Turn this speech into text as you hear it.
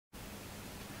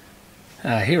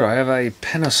Here I have a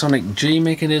Panasonic G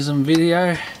mechanism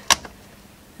video.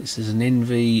 This is an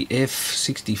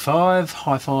NV-F65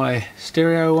 HiFi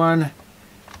stereo one.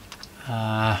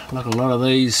 Like a lot of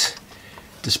these,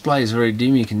 display is very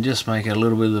dim. You can just make out a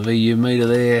little bit of the VU meter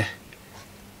there.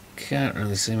 Can't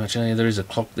really see much on here. There is a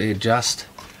clock there just,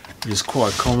 which is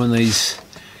quite common. These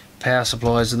power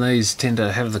supplies and these tend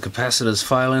to have the capacitors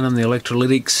fail in them, the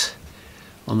electrolytics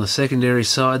on the secondary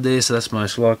side there, so that's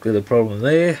most likely the problem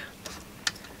there.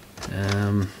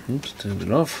 Oops, turned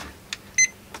it off.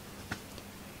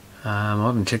 I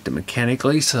haven't checked it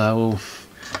mechanically, so I'm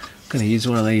going to use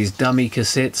one of these dummy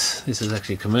cassettes. This is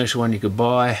actually a commercial one you could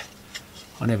buy.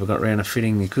 I never got around to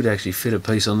fitting. You could actually fit a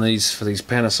piece on these for these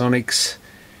Panasonics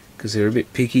because they're a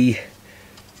bit picky.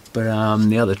 But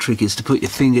the other trick is to put your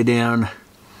finger down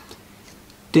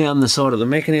the side of the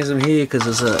mechanism here, because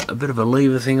there's a bit of a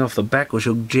lever thing off the back which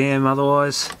will jam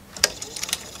otherwise.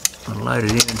 And load it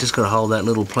in, and just got to hold that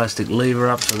little plastic lever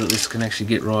up so that this can actually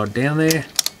get right down there.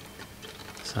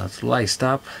 So it's laced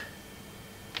up.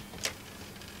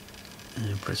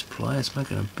 And press play. It's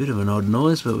making a bit of an odd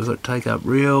noise, but we've got take up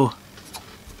reel.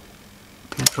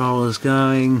 Controller's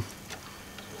going.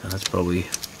 And that's probably,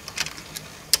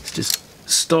 it's just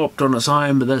stopped on its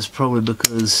own, but that's probably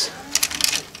because,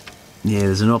 yeah,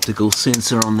 there's an optical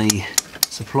sensor on the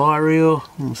supply reel.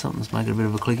 Something's making a bit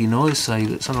of a clicky noise, so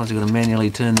sometimes you've got to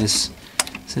manually turn this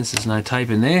since there's no tape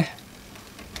in there.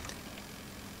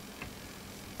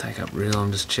 Take up reel,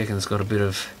 I'm just checking it's got a bit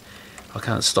of, I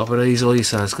can't stop it easily,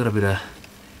 so it's got a bit of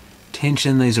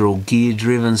tension. These are all gear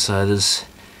driven, so there's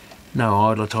no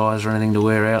idler ties or anything to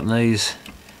wear out in these.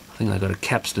 I think they've got a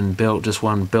capstan belt, just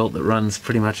one belt that runs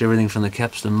pretty much everything from the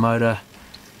capstan motor,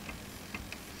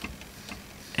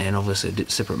 and obviously a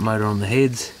separate motor on the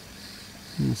heads.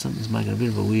 And something's making a bit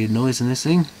of a weird noise in this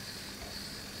thing,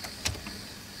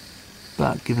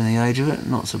 but given the age of it,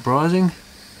 not surprising.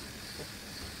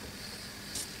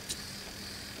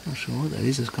 Not sure what that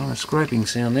is. There's kind of scraping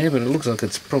sound there, but it looks like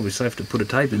it's probably safe to put a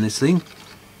tape in this thing.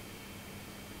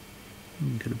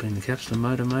 Could have been the capstan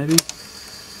motor maybe.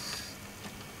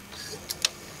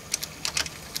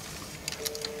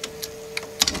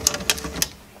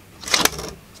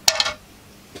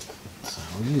 So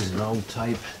we'll use an old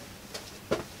tape.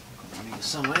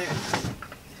 Somewhere. I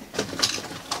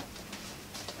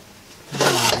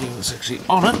don't know what's actually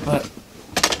on it, but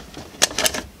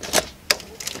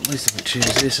at least if it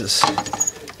tunes this, it's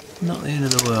not the end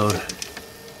of the world.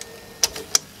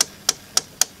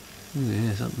 Ooh,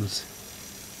 yeah, something's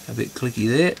a bit clicky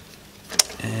there,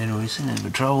 and we're seeing a bit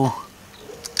of trouble.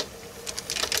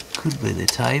 Could be the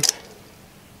tape,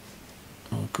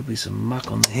 or it could be some muck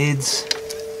on the heads,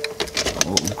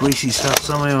 or greasy stuff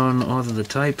somewhere on either the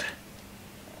tape.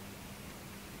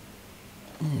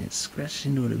 Yeah, it's scratched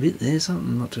into it a bit there,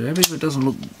 something not too happy, but it doesn't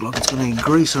look like it's got any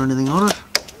grease or anything on it.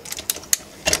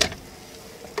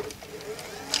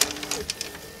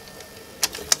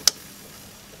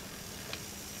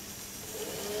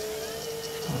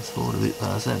 Let's forward a bit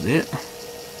past that bit.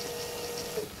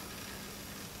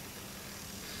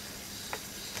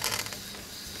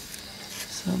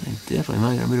 Something definitely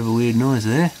making a bit of a weird noise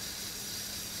there.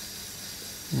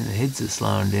 Yeah, the heads are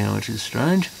slowing down, which is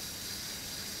strange.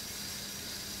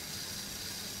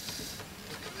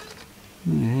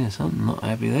 Yeah, something not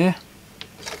happy there.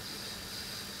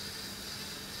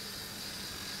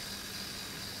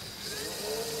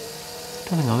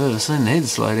 Don't think I've ever seen the head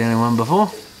slow down in one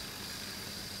before.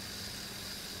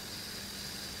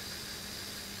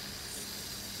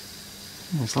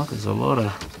 Looks like there's a lot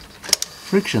of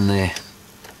friction there.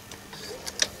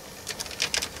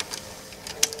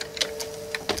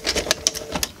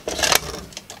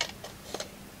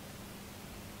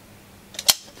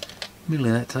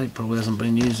 Admittedly, that tape probably hasn't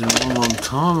been used in a long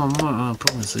time.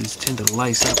 Probably these tend to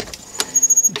lace up,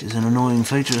 which is an annoying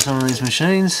feature of some of these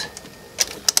machines.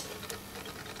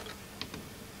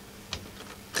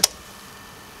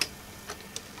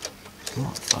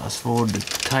 Might fast forward the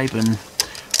tape and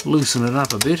loosen it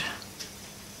up a bit.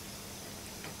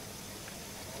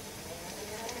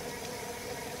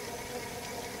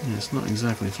 Yeah, it's not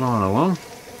exactly flying along.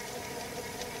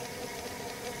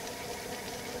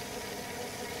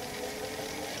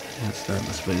 It's starting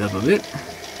to speed up a bit.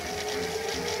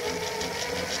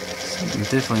 Something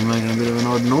definitely making a bit of an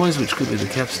odd noise, which could be the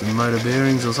capstan motor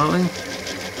bearings or something.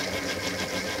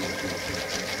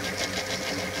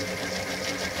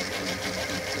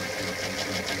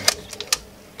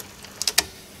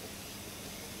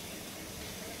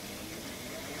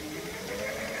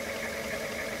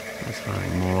 That's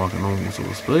running more like a normal sort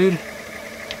of speed.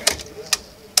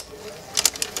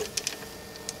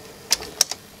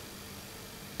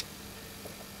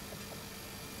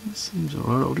 Seems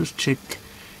alright. I'll just check.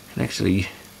 And actually,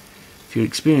 if you're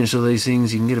experienced with these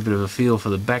things, you can get a bit of a feel for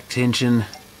the back tension.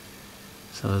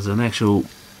 So there's an actual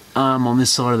arm on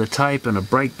this side of the tape and a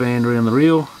brake band around the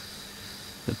reel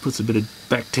that puts a bit of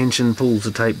back tension, pulls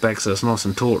the tape back so it's nice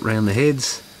and taut around the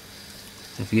heads.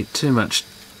 If you get too much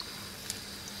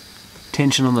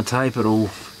tension on the tape, it'll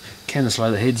kind of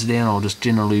slow the heads down or just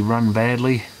generally run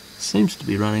badly. Seems to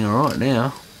be running alright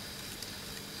now.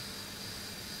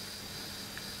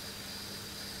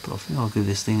 But I think I'll give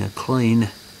this thing a clean.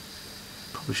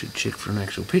 Probably should check for an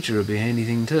actual picture, it'd be a handy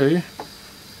thing too.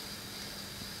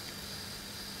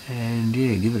 And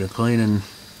yeah, give it a clean and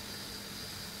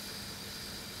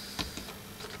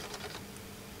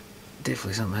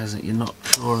definitely something hasn't you're not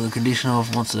sure of the condition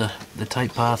of once the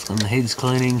tape path and the head's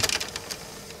cleaning.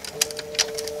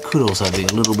 Could also be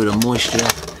a little bit of moisture,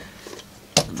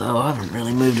 though I haven't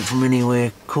really moved it from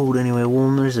anywhere cool to anywhere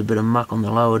warm. There's a bit of muck on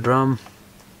the lower drum,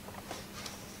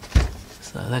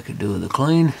 so that could do with the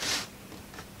clean.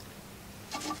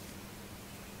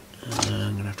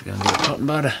 I'm going to have to go and get a cotton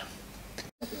bud.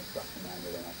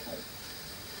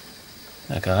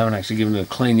 Okay, I haven't actually given it a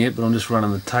clean yet, but I'm just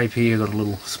running the tape here. Got a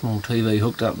little small TV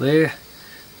hooked up there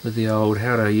with the old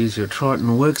how to use your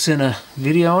Triton Work Center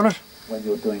video on it. When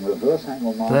you're doing reverse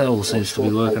angle mine, that all seems to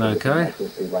be working okay.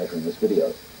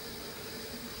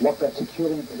 Lock that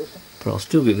securely in position. But I'll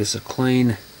still give this a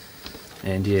clean,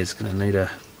 and yeah, it's going to need a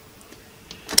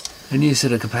new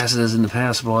set of capacitors in the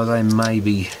power supply. They may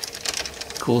be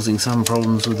causing some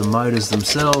problems with the motors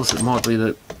themselves. It might be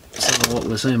that some of what we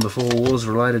were seeing before was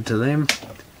related to them,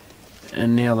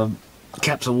 and now the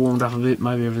caps are warmed up a bit,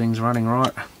 maybe everything's running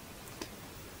right.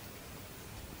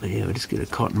 But yeah, we'll just get a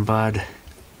cotton bud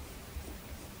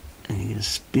and you're going to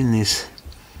spin this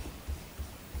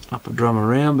upper drum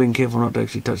around, being careful not to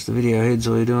actually touch the video heads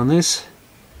while you're doing this,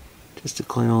 just to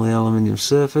clean all the aluminium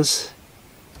surface.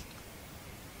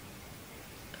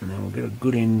 And then we'll get a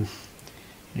good end.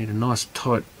 Need a nice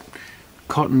tight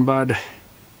cotton bud.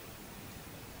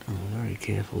 Oh, very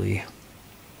carefully,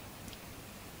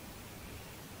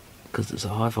 because it's a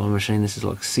HiFi machine. This is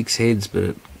like 6 heads, but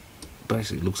it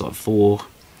basically looks like 4.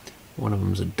 One of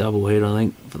them's a double head, I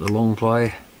think, for the long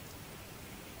play.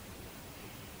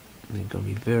 And you've got to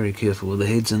be very careful with the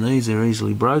heads in these. They're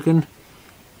easily broken.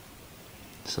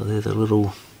 So they're the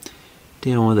little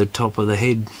down where the top of the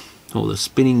head or the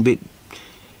spinning bit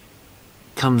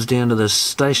comes down to the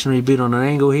stationary bit on an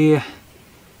angle here.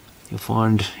 You'll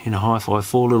find in a HiFi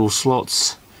 4 little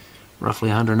slots roughly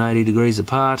 180 degrees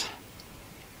apart,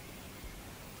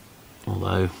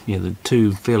 although yeah, the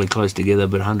two fairly close together,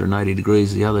 but 180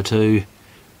 degrees the other two.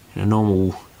 In a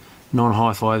normal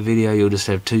non-HiFi video you'll just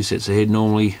have 2 sets of head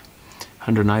normally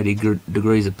 180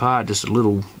 degrees apart, just a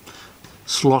little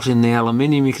slot in the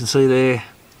aluminium you can see there.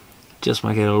 Just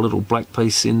make out a little black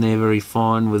piece in there very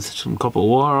fine with some copper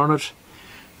wire on it.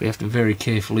 We have to very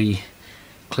carefully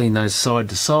clean those side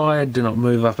to side. Do not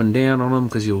move up and down on them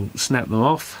because you'll snap them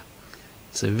off.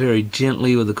 So very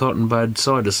gently with the cotton bud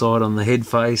side to side on the head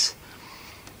face,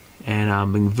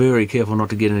 and being very careful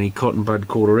not to get any cotton bud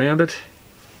caught around it.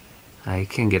 You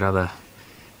can get other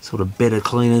sort of better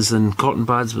cleaners than cotton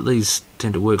buds, but these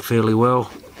tend to work fairly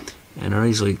well and are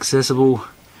easily accessible.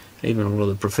 Even a lot of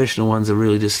the professional ones are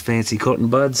really just fancy cotton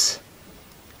buds.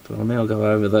 But I'll now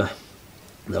go over the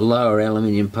lower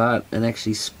aluminium part and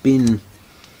actually spin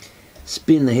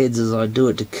the heads as I do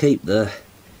it, to keep the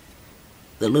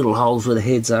little holes where the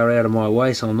heads are out of my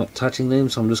way, so I'm not touching them.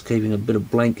 So I'm just keeping a bit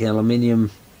of blank aluminium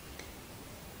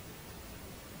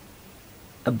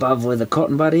above where the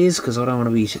cotton bud is, because I don't want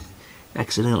to be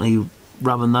accidentally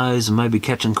rubbing those and maybe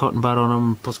catching cotton bud on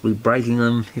them, possibly breaking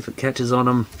them if it catches on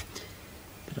them.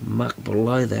 Bit of muck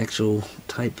below the actual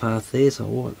tape path there, so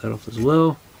I'll wipe that off as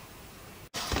well.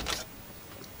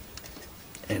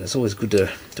 And it's always good to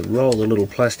roll the little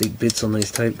plastic bits on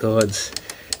these tape guides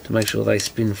to make sure they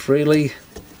spin freely,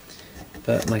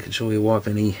 but making sure you wipe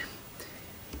any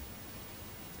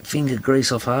finger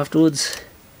grease off afterwards.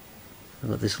 I've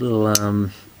got this little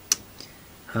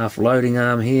half loading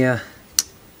arm here.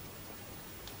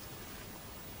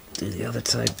 Do the other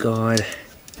tape guide,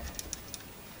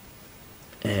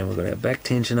 and we've got our back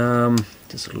tension arm,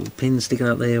 just a little pin sticking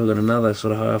up there. We've got another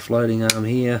sort of half loading arm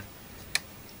here.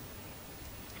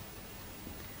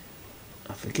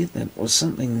 I forget that was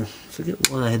something, I forget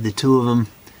why they had the 2 of them.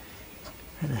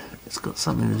 It's got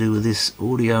something to do with this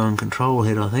audio and control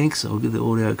head, I think, so I'll give the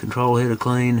audio control head a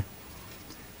clean.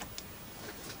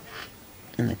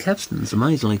 And the capstan's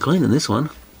amazingly clean in this one.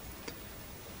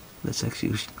 That's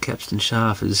actually, capstan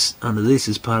shaft is under this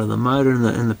as part of the motor,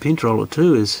 and the pinch roller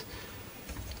too is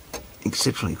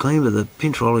exceptionally clean, but the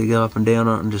pinch roller, you go up and down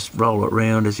on it and just roll it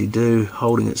round as you do,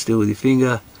 holding it still with your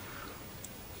finger.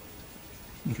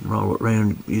 You can roll it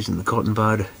round using the cotton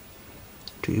bud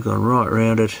till you've gone right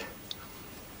around it,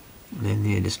 and then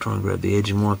yeah, just try and grab the edge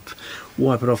and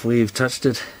wipe it off where you've touched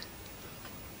it.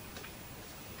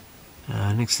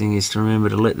 Next thing is to remember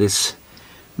to let this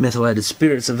methylated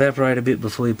spirits evaporate a bit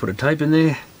before you put a tape in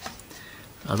there.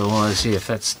 Otherwise, yeah, if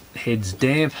that head's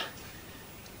damp,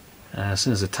 as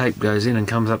soon as the tape goes in and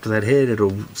comes up to that head,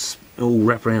 it'll all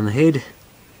wrap around the head.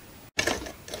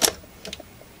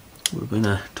 Would have been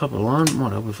a top of the line,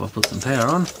 might help if I put some power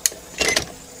on.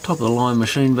 Top of the line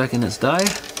machine back in its day.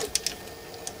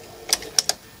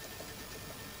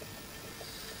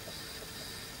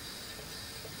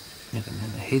 And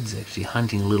then the head's actually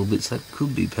hunting a little bit, so that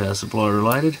could be power supply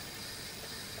related.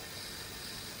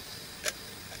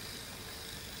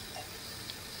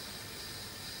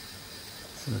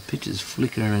 So the picture's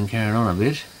flickering and carrying on a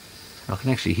bit. I can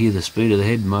actually hear the speed of the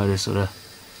head motor sort of,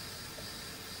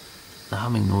 the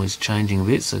humming noise changing a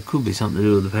bit, so it could be something to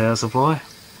do with the power supply.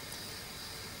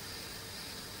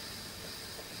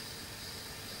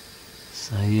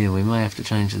 So yeah, we may have to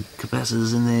change the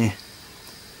capacitors in there.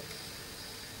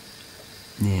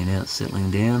 Yeah, now it's settling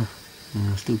down.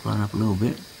 Still playing up a little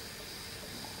bit.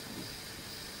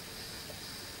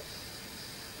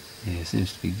 Yeah, it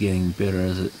seems to be getting better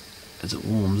as it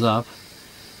warms up.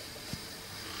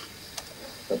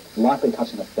 But lightly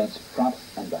touching the fence front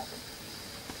and back.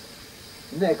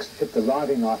 Next, fit the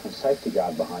riving knife and safety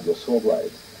guard behind your saw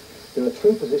blade. There are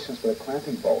three positions for the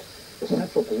clamping bolt. The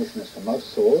central position is for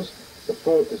most saws, the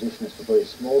forward position is for very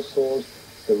small saws,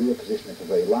 the rear position is for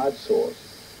very large saws.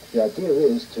 The idea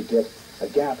is to get a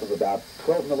gap of about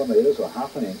 12 millimeters or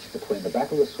half an inch between the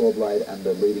back of the saw blade and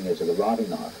the leading edge of the riving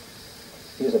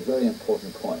knife. Here's a very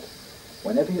important point.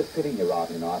 Whenever you're fitting your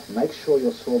riving knife, make sure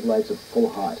your saw blade's at full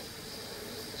height.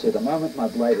 See, at the moment my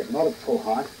blade is not at full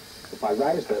height. If I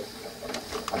raised it,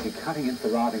 I'd be cutting into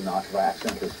the riving knife if I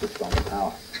accidentally switched on the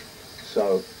power.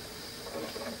 So,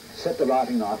 set the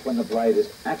riving knife when the blade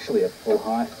is actually at full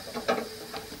height.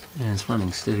 And it's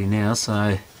running steady now,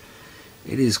 so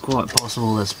it is quite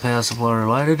possible that's power supply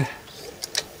related.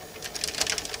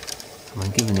 I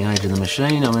mean, given the age of the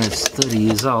machine, I mean it's 30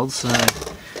 years old, so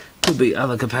could be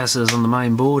other capacitors on the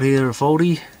main board here are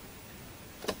faulty.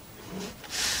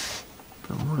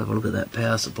 But I might have a look at that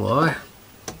power supply.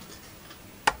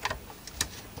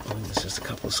 I think there's just a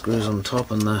couple of screws on top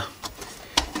and the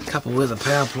couple where the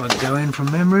power plug go in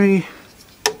from memory.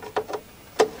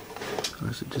 Or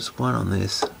is it just one on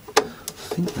this?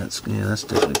 I think that's, yeah, that's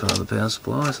definitely part of the power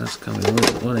supply, so that's coming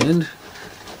with at one end.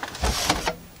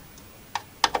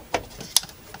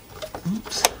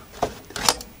 Oops.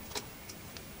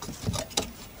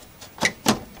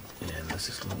 Yeah, and there's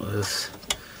this little earth.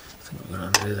 I think we're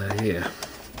going to undo that here.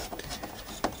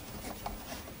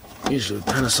 Usually with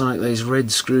Panasonic, these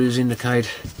red screws indicate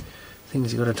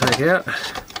things you've got to take out.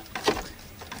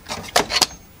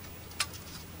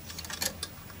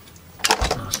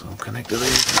 Nice little connector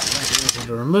there.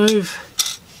 To remove.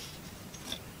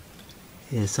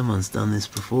 Yeah, someone's done this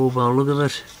before by the look of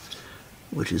it,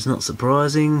 which is not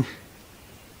surprising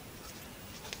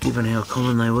given how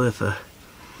common they were for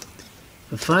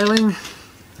failing.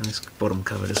 And this bottom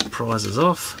cover just prizes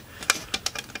off.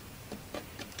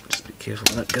 Just be careful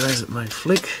where that goes, it may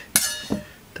flick.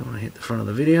 Don't want to hit the front of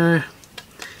the video.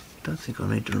 Don't think I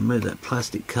need to remove that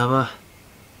plastic cover.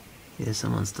 Yeah,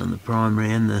 someone's done the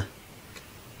primary and the,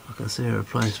 I can see a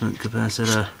replacement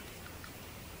capacitor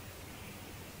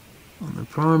on the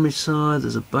primary side.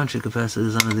 There's a bunch of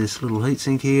capacitors under this little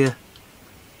heatsink here,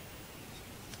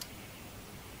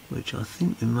 which I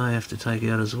think we may have to take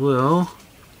out as well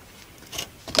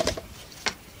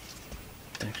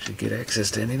to actually get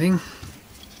access to anything.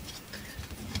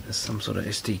 There's some sort of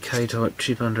SDK type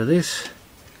chip under this,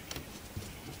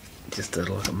 just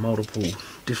like a multiple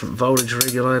different voltage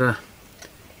regulator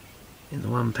in the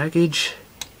one package,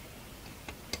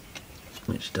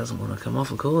 which doesn't want to come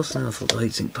off, of course. Now I thought the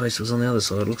heatsink paste was on the other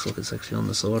side. Looks like it's actually on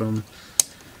the side I'm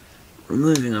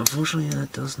removing, unfortunately.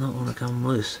 That does not want to come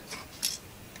loose.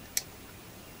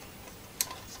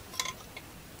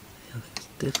 I think it's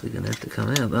definitely going to have to come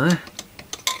out though.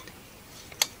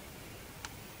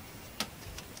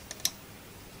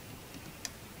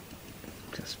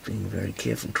 Just being very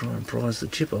careful, try and prise the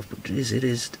chip off, but geez, it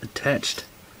is attached.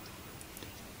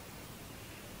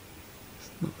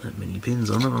 Not that many pins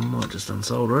on it, I might just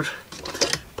unsolder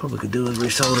it. Probably could do with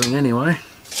resoldering anyway.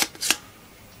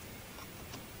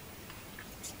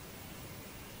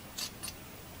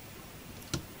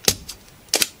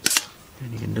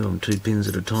 And you can do them 2 pins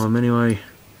at a time anyway.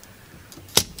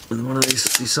 with one of these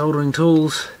desoldering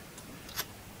tools.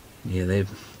 Yeah, they're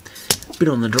a bit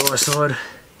on the dry side.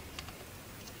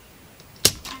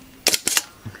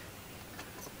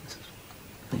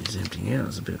 It's emptying out,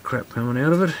 there's a bit of crap coming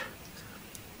out of it.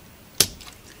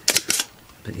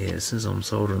 But yeah, as soon as I'm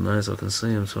soldering those, I can see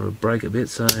them sort of break a bit,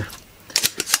 so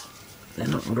they're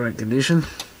not in great condition.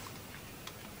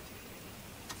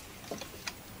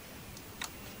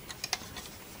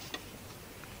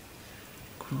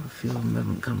 Quite a few of them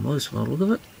haven't come loose by the look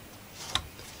of it.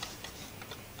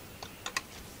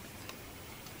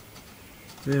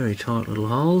 Very tight little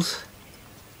holes.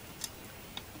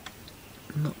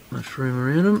 Not much room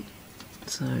around them,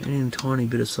 so any tiny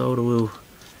bit of solder will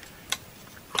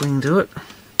cling to it.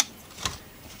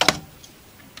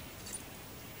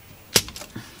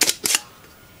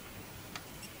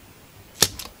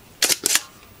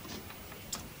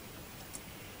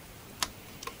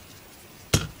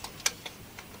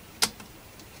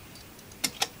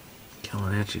 Come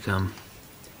on, out you come.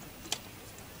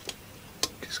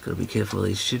 Just got to be careful of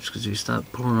these chips, because if you start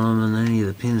pulling on them and any of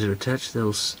the pins are attached,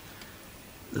 the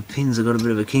pins have got a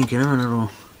bit of a kink in them and it'll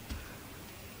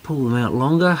pull them out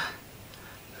longer.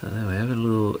 So there we have it, a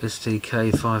little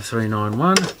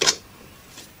STK5391.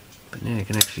 But now you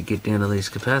can actually get down to these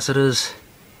capacitors.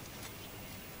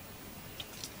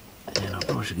 And I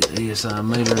probably should get the ESR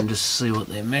meter and just see what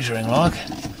they're measuring like.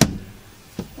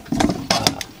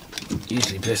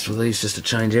 Usually best with these just to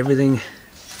change everything.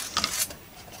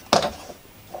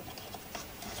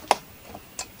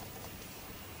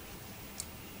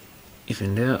 If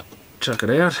in doubt, chuck it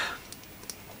out.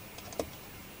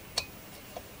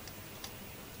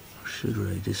 I should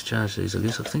really discharge these, I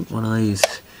guess. I think one of these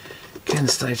can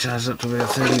stay charged up to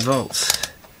about 30 volts.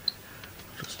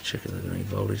 Just check if they've got any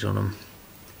voltage on them.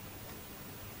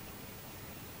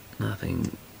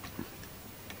 Nothing.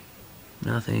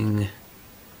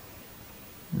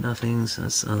 So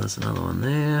that's another one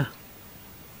there.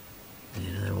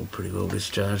 Yeah, they're all pretty well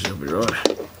discharged, they'll be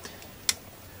right.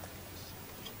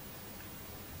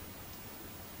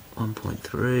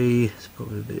 1.3, it's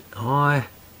probably a bit high.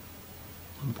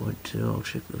 1.2, I'll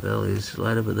check the values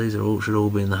later, but these should all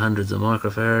be in the hundreds of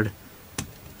microfarad.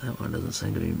 That one doesn't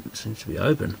seems to be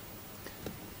open.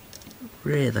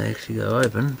 Rare they actually go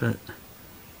open, but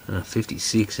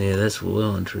 56, yeah, that's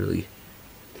well and truly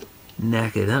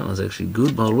knackered. That one's actually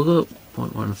good by the look of it.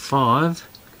 0.15.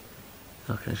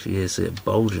 I can actually see a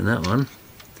bulge in that one.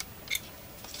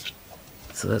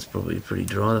 So that's probably pretty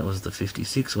dry. That was the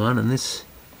 56 one, and this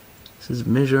is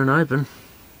measure and open.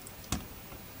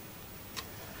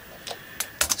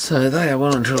 So they are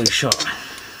well and truly shot.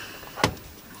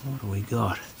 What do we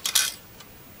got?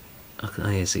 I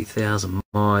can see 1000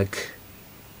 mic,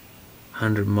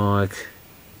 100 mic.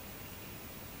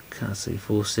 Can't see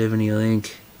 470, I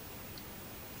think.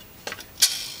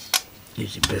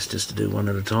 Usually best just to do one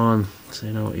at a time so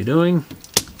you know what you're doing.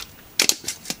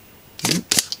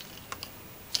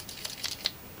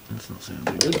 That's not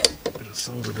sounding good. Bit of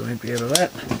solder to empty out of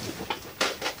that.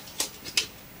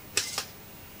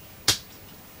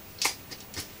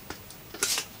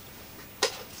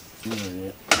 Oh,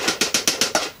 yeah.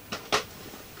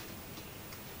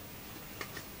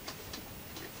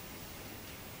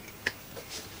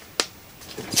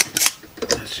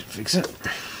 That should fix it.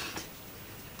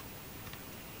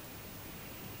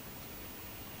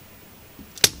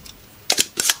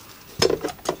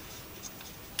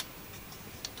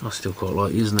 I still quite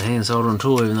like using the hand soldering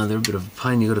tool, even though they're a bit of a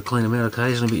pain. You've got to clean them out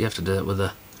occasionally, but you have to do it with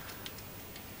the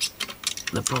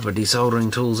proper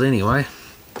desoldering tools anyway.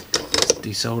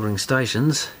 Desoldering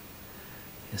stations.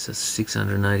 Yes, that's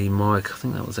 680 mic. I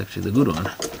think that was actually the good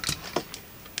one.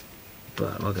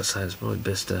 But like I say, it's probably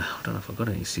best to, I don't know if I've got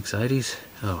any 680s.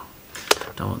 Oh,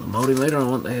 I don't want the multimeter, I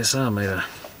want the SR meter.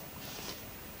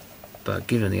 But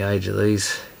given the age of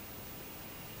these,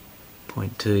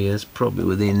 0.2, yeah, it's probably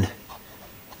within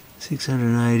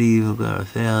 680, we'll go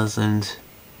 1000.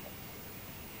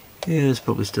 Yeah, it's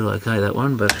probably still okay, that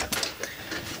one, but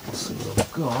we'll see what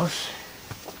I've got.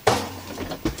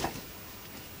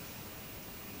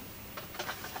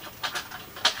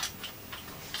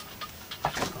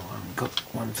 I've got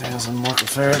 1000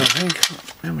 microfarad, I think.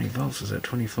 How many volts is that?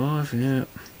 25? Yeah.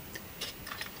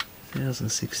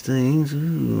 1016s.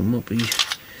 Ooh, might be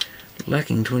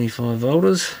lacking 25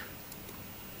 volts.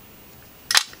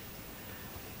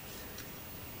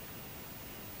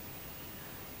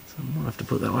 I might have to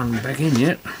put that one back in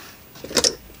yet.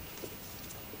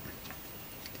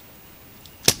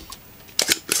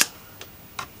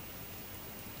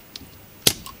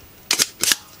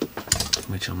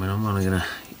 Which, I mean, I'm only going to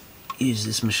use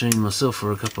this machine myself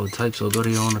for a couple of tapes I've got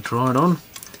here I want to try it on.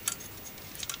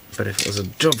 but if it was a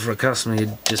job for a customer,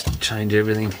 you'd just change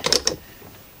everything,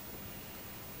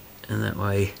 and that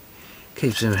way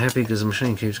keeps them happy because the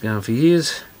machine keeps going for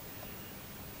years.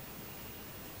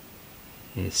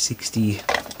 Yeah, 60,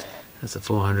 that's a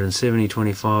 470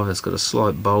 25. It's got a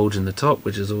slight bulge in the top,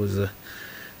 which is always a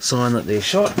sign that they're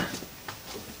shot.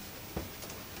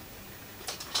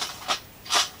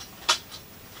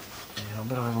 And I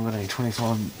bet I haven't got any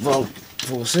 25 volt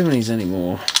 470s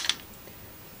anymore.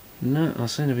 No, I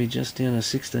seem to be just down to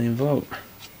 16 volt.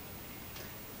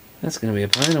 That's going to be a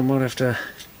pain. I might have to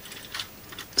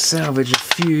salvage a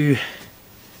few.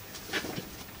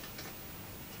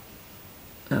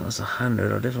 That was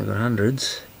 100. I definitely got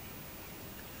hundreds.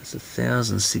 That's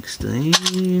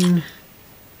 1016.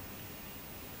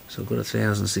 So I've got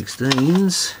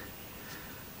 1016s.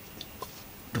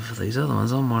 But for these other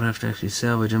ones, I might have to actually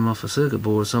salvage them off a circuit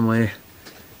board somewhere.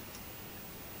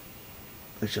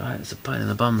 Which I hate, it's a pain in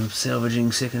the bum of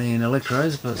salvaging second-hand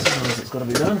electrodes, but sometimes it's got to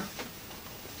be done.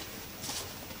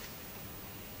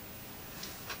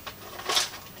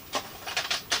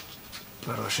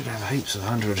 But I should have heaps of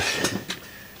 100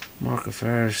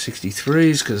 microfarad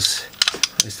 63s because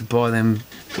I used to buy them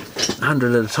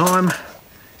 100 at a time.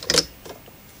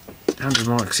 100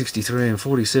 mic 63 and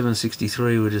 47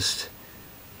 63 were just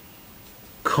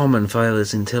common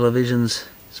failures in televisions,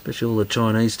 especially all the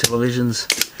Chinese televisions.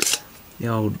 The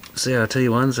old CRT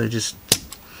ones, they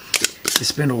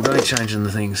spend all day changing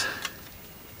the things,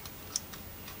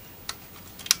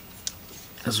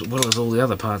 as well as all the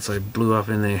other parts they blew up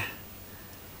in there.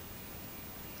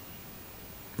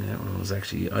 That one was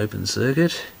actually open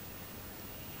circuit.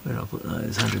 Where did I put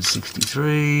those?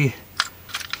 163.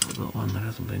 I've got one that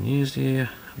hasn't been used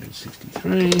here.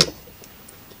 163.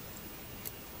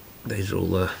 These are all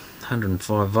the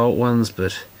 105 volt ones,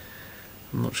 but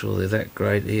I'm not sure they're that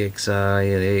great. EXR,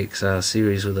 yeah, the EXR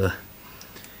series with the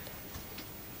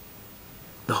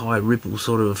high ripple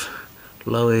sort of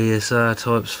low ESR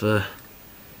types for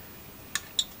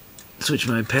switch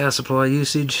mode power supply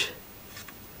usage.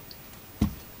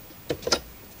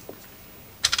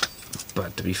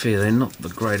 But to be fair, they're not the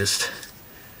greatest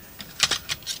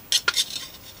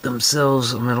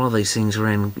themselves. I mean, a lot of these things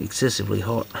ran excessively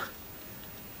hot.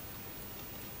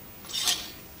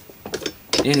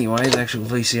 Anyway, the actual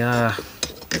VCR,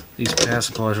 these power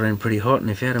supplies ran pretty hot, and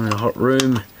if you had them in a hot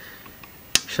room,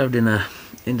 shoved in a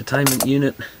entertainment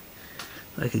unit,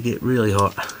 they could get really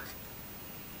hot.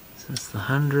 So that's the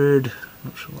 100,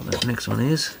 not sure what that next one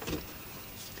is.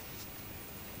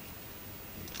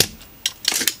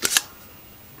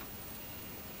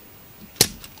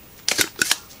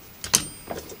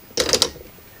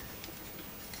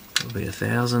 Probably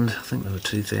 1000, I think there were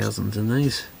 2000s in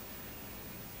these.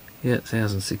 Yeah,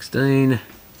 1016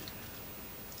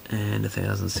 and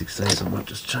 1016, so I might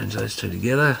just change those two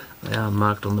together. They are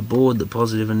marked on the board, the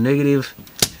positive and negative.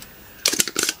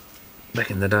 Back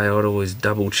in the day I'd always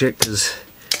double check because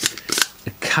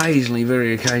occasionally,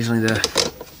 very occasionally, the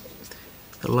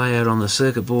layout on the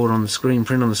circuit board, on the screen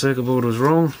print on the circuit board was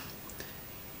wrong.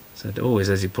 So always,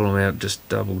 as you pull them out, just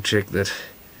double check that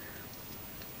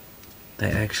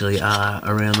they actually are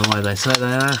around the way they say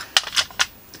they are.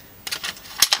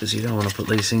 Because you don't want to put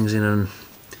these things in and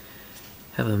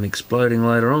have them exploding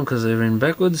later on because they're in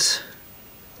backwards.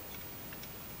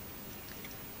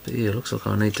 But yeah, it looks like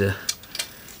I need to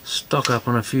stock up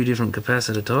on a few different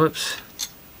capacitor types,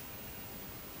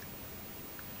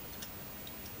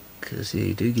 because yeah,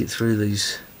 you do get through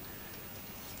these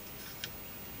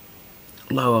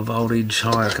lower voltage,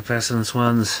 higher capacitance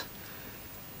ones,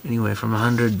 anywhere from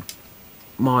 100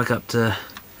 mic up to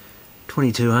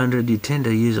 2200. You tend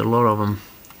to use a lot of them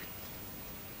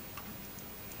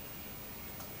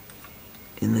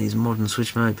in these modern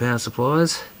switch mode power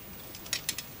supplies,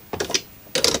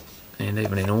 and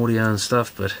even in audio and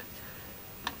stuff, but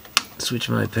switch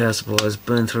mode power supplies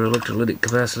burn through electrolytic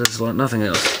capacitors like nothing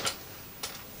else.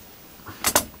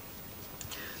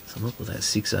 So I'm up with that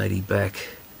 680 back,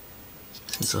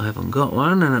 since I haven't got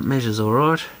one, and it measures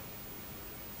alright.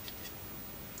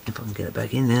 If I can get it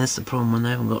back in there. That's the problem when they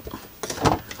haven't got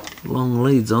long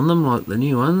leads on them like the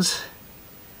new ones.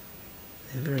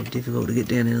 They're very difficult to get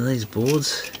down into these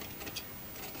boards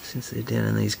since they're down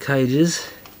in these cages,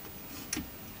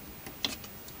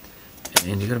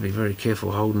 and you've got to be very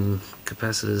careful holding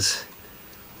capacitors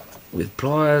with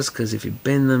pliers, because if you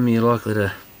bend them you're likely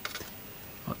to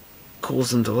cause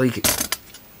them to leak.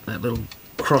 That little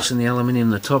cross in the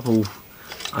aluminium, the top will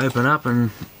open up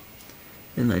and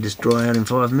then they just dry out in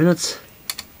 5 minutes.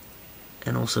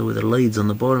 And also with the leads on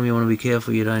the bottom, you want to be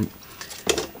careful you don't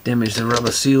damage the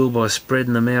rubber seal by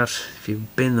spreading them out. If you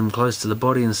bend them close to the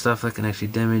body and stuff, that can actually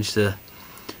damage the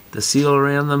the seal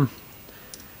around them.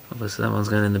 Obviously that one's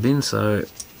going in the bin, so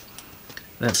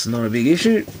that's not a big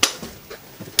issue.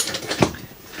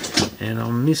 And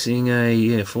I'm missing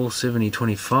a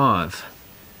 470-25.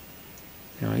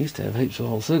 Now I used to have heaps of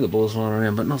whole circuit boards lying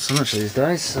around, but not so much these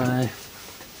days, so not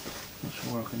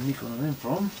sure where I can nick one of them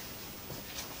from.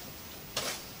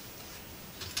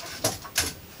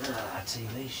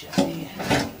 TV chassis.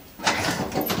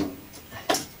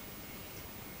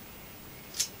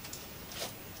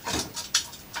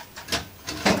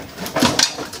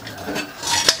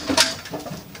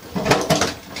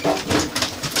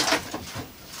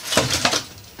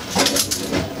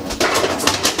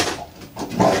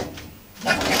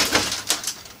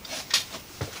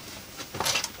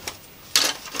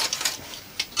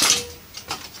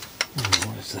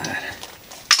 What is that?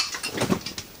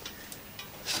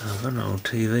 I've got an old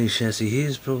TV chassis here.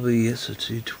 It's probably a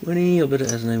 220. I bet it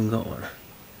hasn't even got one.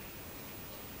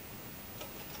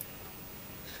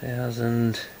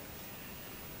 1000.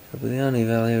 That'll be the only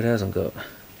value it hasn't got.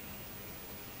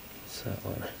 What's that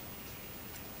one?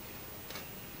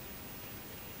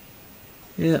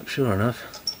 Yep, sure enough.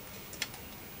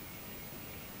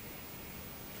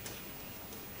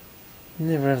 You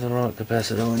never have the right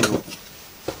capacitor on you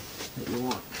that you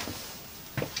want.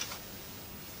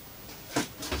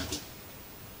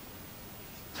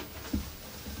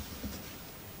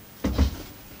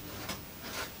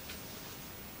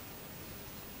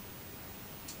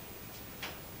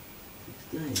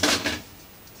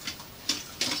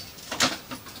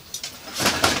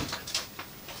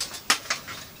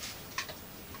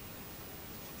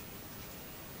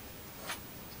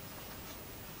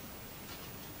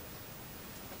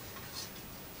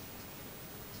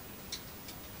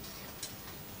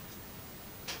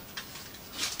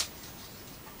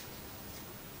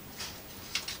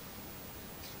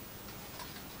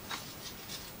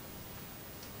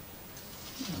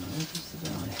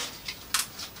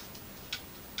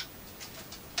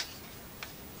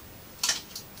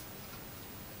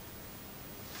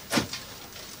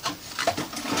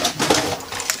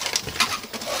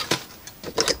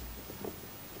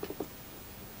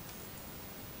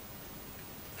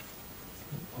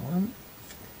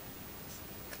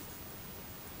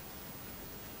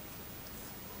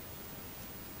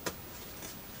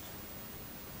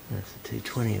 That's the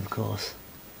 220, of course.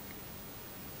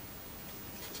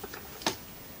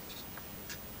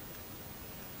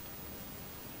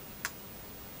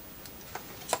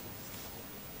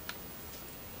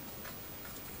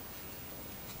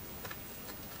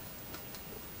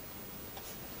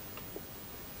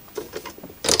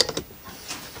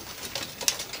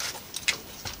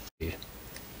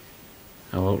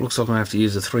 Oh, well, it looks like I have to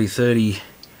use a 330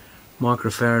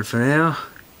 microfarad for now.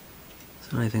 It's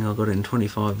the only thing I've got in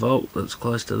 25 volt that's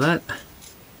close to that.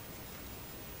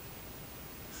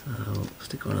 So I'll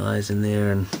stick one of those in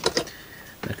there, and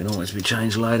that can always be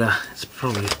changed later. It's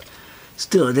probably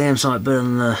still a damn sight better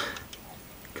than the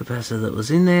capacitor that was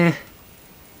in there.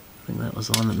 I think that was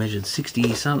the one that measured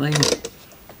 60 something.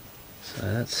 So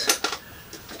that's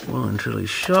well and truly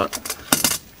shot.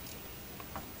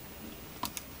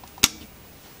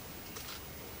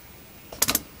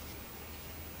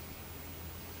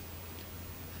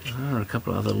 There are a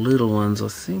couple of other little ones, I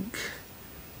think.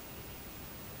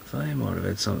 They might have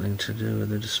had something to do with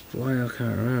the display, I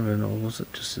can't remember, or was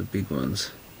it just the big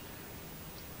ones?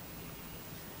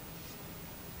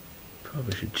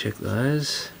 Probably should check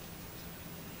those.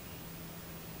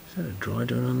 Is that a dry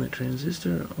joint on that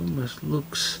transistor? It almost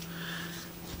looks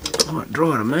quite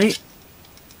dry to me.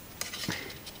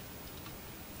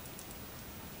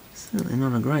 Certainly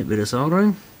not a great bit of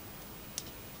soldering.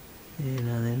 Yeah,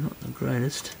 no, they're not the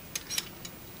greatest.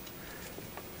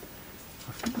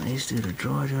 I think they used to get a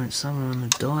dry joint somewhere on the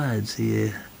diodes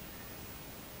here.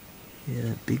 Yeah,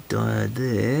 that big diode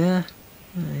there.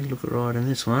 You look at right in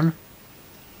this one.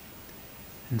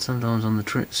 And sometimes on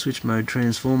the switch mode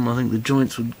transform, I think the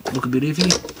joints would look a bit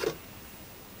iffy.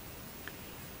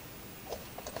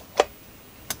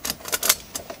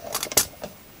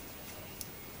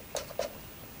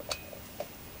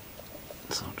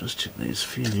 So I'll just check these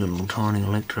few little tiny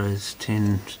electrodes,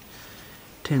 10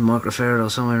 microfarad or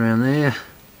somewhere around there.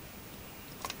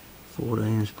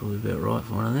 14 is probably about right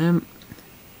for one of them.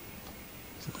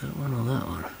 Is it that one or that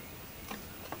one?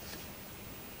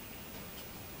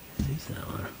 It is that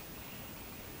one.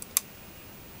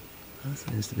 That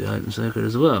seems to be open circuit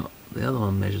as well. The other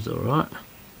one measures alright.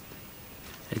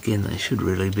 Again, they should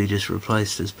really be just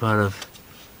replaced as part of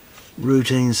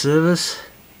routine service.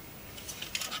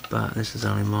 But this is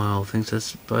only my old thing, so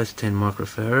that's both 10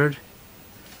 microfarad.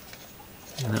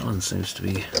 And that one seems to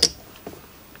be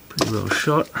Pretty well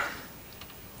shot.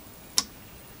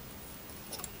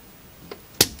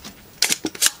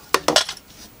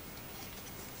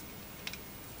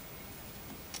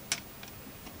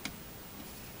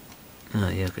 Oh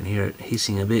yeah, I can hear it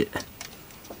hissing a bit.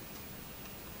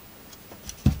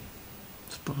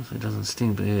 Suppose it doesn't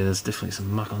sting, but yeah, there's definitely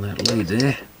some muck on that lead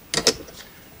there.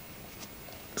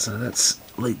 So that's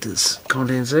leaked its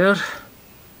contents out.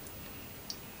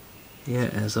 Yeah,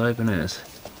 as open as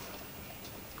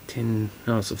 10.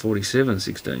 No, it's a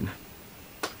 4716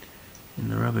 in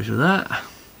the rubbish with that. I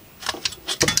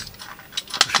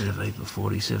should have eaten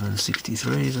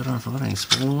 4763s. I don't know if I've got any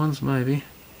smaller ones, maybe.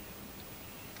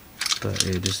 But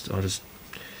yeah, I just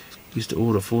used to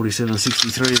order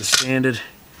 4763 as standard.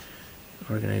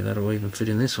 I reckon that'll even fit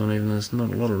in this one, even though there's not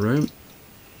a lot of room.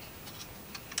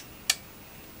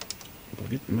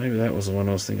 But maybe that was the one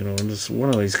I was thinking of. And just one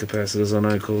of these capacitors I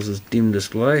know causes dim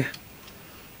display.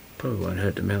 Probably won't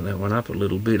hurt to mount that one up a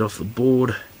little bit off the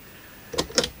board.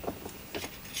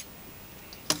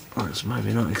 Or it's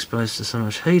maybe not exposed to so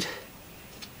much heat.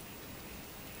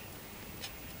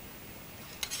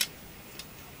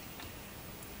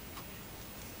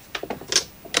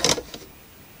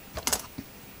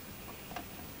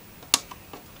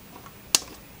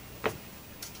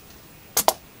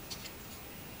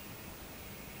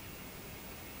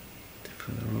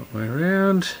 Put the right way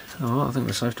around. Oh, I think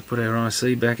we're safe to put our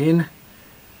IC back in.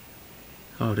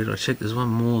 Oh, did I check? There's one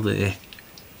more there.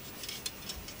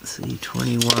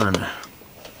 C21.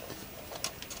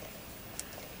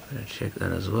 Better check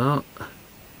that as well.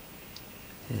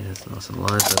 Yeah, it's nice and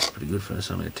low, so that's pretty good for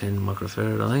us. Only a 10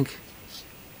 microfarad, I think.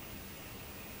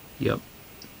 Yep.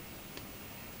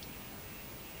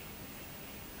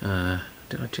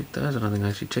 Did I check those? I don't think I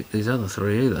actually checked these other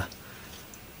three either.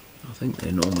 I think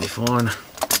they're normally fine.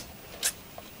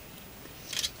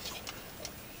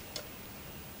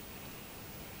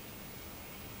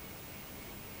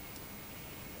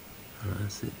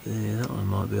 That's it there, that one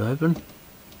might be open.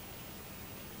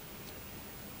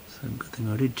 So good thing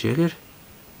I did check it.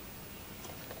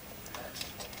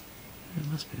 It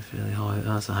must be fairly high.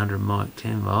 Oh, it's 100 mic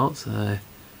 10 volts, so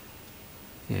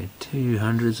yeah,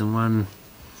 200s and one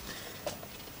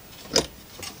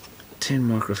 10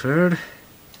 microfarad. I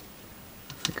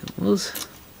think it was.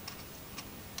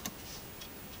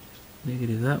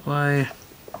 Negative that way.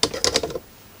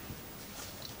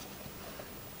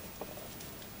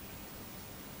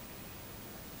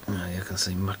 Oh, yeah, I can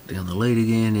see muck down the lead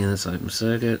again. Yeah, that's open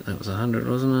circuit. That was 100,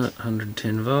 wasn't it?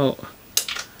 110 volt.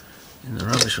 In the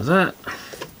rubbish with that.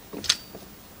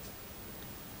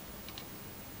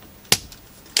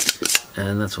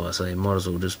 And that's why I say you might as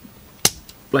well just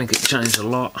blanket change a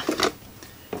lot.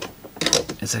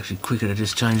 It's actually quicker to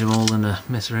just change them all than to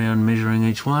mess around measuring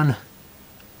each one.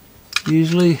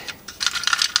 Usually.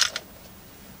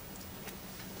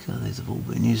 So these have all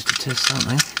been used to test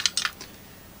something.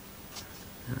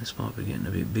 And this might be getting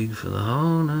a bit big for the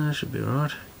hole. No, it should be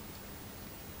right.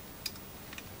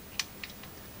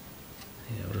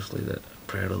 Yeah, I'll just leave that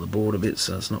proud of the board a bit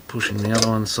so it's not pushing the other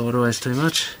one sideways too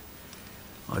much.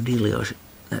 Ideally,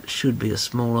 that should be a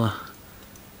smaller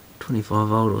 25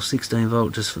 volt or 16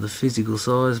 volt just for the physical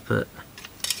size, but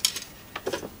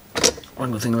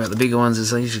one good thing about the bigger ones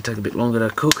is they usually take a bit longer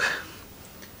to cook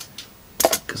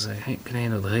because they can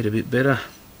handle the heat a bit better.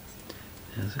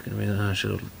 Yeah, it's going to be, I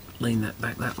should lean that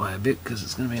back that way a bit because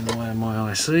it's going to be in the way of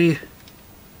my IC.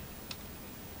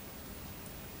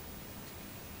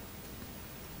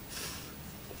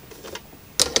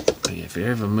 But yeah, if you're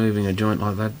ever moving a joint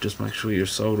like that, just make sure you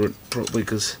solder it properly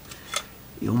because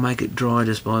you'll make it dry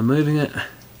just by moving it.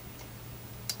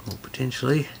 Or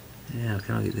potentially. Yeah,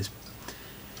 can I get this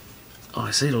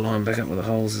IC to line back up with the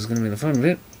holes is going to be the fun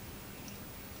bit.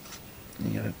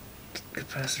 Yeah, the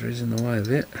capacitor is in the way a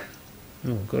bit.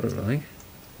 Oh, I've got it, I think.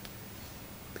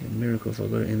 Be a miracle if I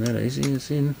got it in that easy.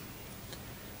 It's in.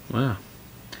 Wow.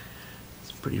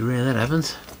 It's pretty rare that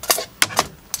happens.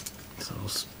 So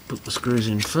I'll put the screws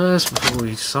in first before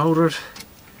we solder it.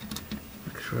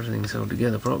 Make sure everything's held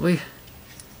together properly.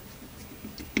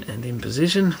 And in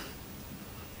position.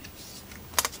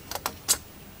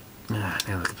 Now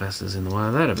the capacitor's in the way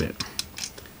of that a bit.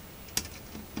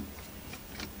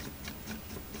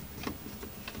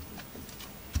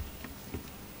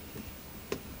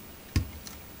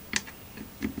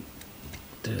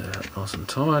 Do that nice and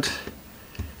tight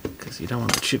because you don't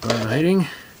want the chip overheating.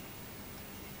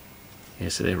 Yeah,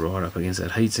 so they're right up against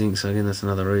that heatsink, so again that's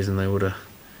another reason they would have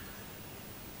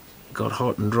got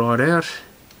hot and dried out.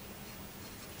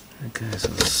 Okay, so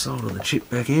I'll solder the chip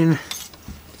back in,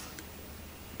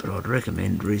 but I'd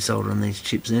recommend resoldering these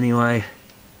chips anyway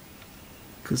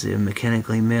because they're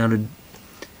mechanically mounted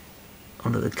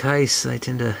onto the case, they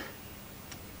tend to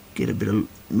get a bit of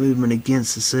movement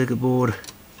against the circuit board,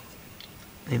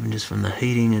 even just from the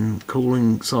heating and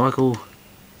cooling cycle,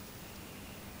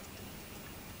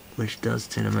 which does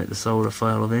tend to make the solder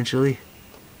fail eventually.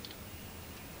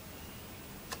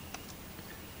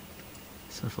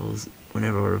 So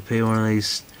whenever I repair one of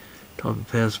these type of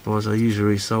power supplies, I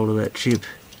usually resolder that chip.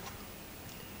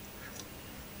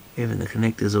 Even the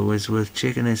connectors are always worth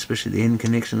checking, especially the end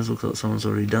connections. Looks like someone's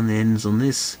already done the ends on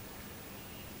this.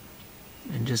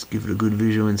 And just give it a good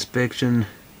visual inspection.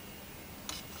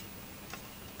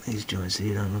 These joints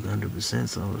here don't look 100%,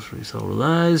 so I'll just resolder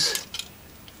those.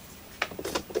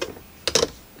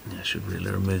 I should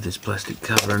really remove this plastic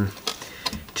cover and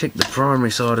check the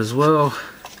primary side as well.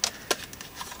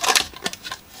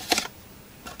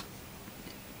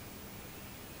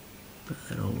 But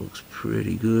that all looks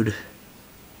pretty good.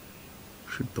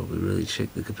 Should probably really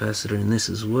check the capacitor in this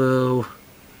as well.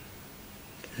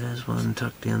 There's one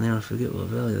tucked down there, I forget what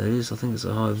value that is. I think it's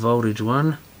a high voltage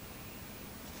one.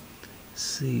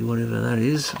 See whatever that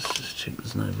is. Let's just check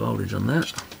there's no voltage on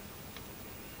that.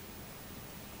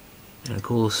 And of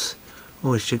course,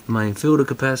 always check the main filter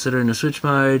capacitor in the switch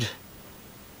mode,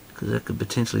 because that could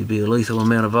potentially be a lethal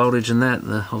amount of voltage in that.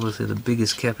 Obviously the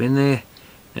biggest cap in there.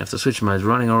 Now if the switch mode's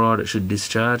running alright, it should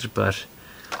discharge, but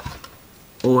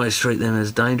always treat them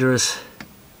as dangerous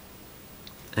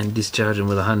and discharge them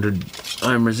with a 100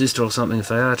 ohm resistor or something if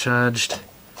they are charged,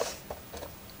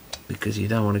 because you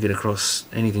don't want to get across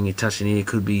anything you touch in here.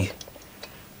 Could be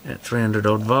at 300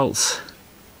 odd volts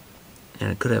and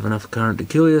it could have enough current to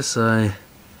kill you, so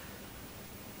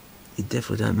you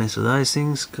definitely don't mess with those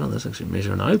things. God, that's actually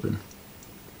measuring open.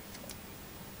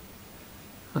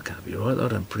 I can't be right,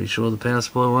 I'm pretty sure the power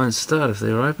supply won't start if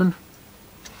they're open.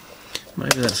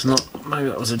 Maybe that's not, maybe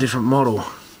that was a different model.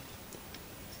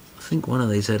 I think one of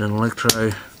these had an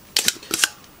electro,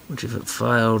 which if it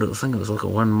failed, I think it was like a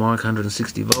 1 mic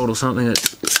 160 volt or something,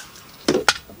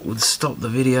 that would stop the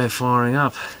video firing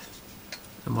up.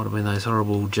 It might have been those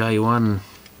horrible J1,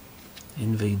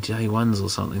 NV-J1s or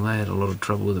something. They had a lot of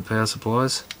trouble with the power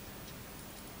supplies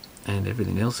and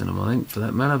everything else in them, I think, for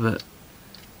that matter, but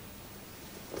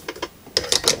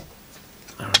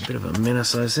they're a bit of a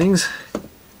menace, those things.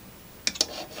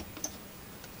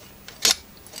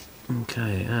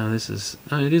 Okay, this is,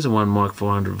 it is a 1 mic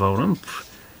 400 volt.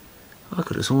 I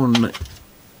could have sworn that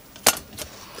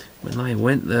when they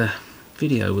went, the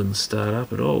video wouldn't start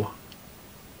up at all.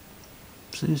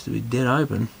 Seems to be dead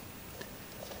open.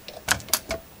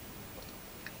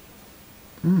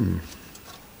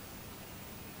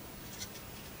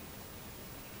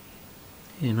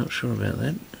 Yeah, not sure about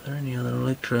that. Are there any other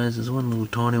electrodes? There's one little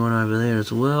tiny one over there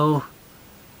as well.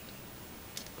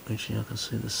 Actually, I can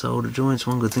see the solder joints.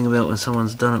 One good thing about when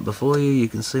someone's done it before you, you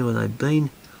can see where they've been.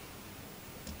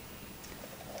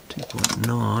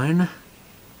 2.9.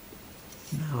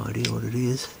 No idea what it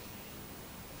is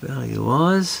value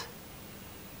wise.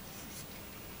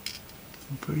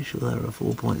 I'm pretty sure they were a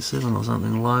 4.7 or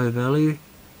something low value.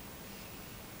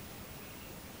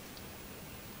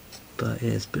 But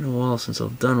yeah, it's been a while since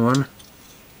I've done one.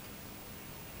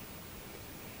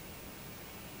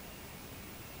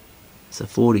 It's a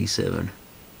 47.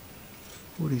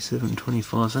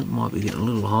 47.25, that might be getting a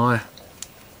little high.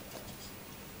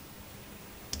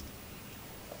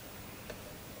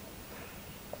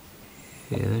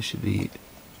 Yeah, that should be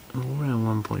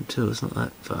around 1.2. It's not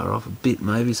that far off, a bit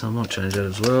maybe, so I might change that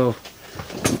as well.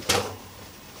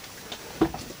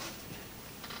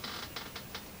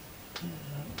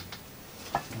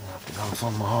 I'll have to go and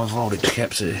find my high voltage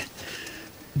caps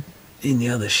in the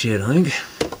other shed, I think.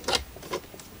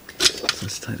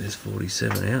 Let's take this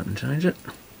 47 out and change it.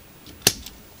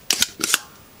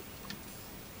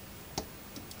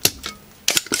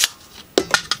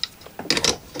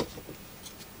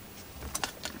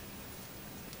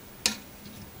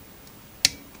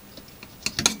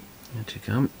 Out you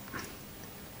come.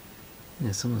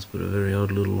 Yeah, someone's put a very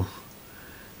odd little,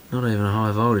 not even a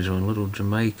high voltage one, little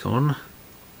Jamaican.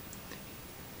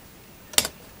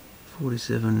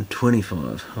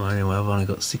 47.25. Oh, anyway, I've only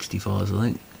got 65s, I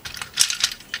think.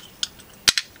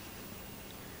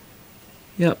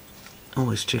 Yep,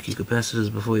 always check your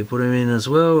capacitors before you put them in as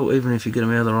well, even if you get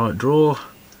them out of the right drawer,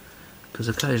 because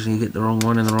occasionally you get the wrong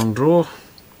one in the wrong drawer.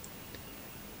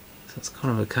 So it's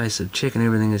kind of a case of checking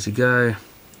everything as you go.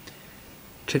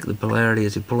 Check the polarity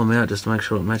as you pull them out, just to make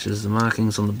sure it matches the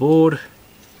markings on the board.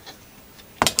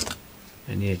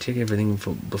 And yeah, check everything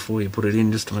before you put it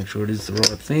in, just to make sure it is the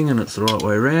right thing and it's the right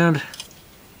way around.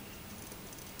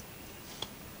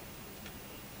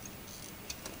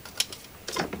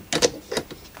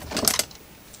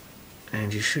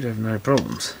 you should have no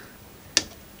problems.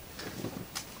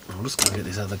 I'll just go get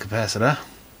this other capacitor.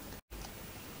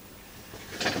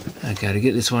 Okay, to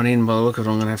get this one in, by the look of it,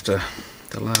 I'm going to have to,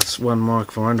 the last one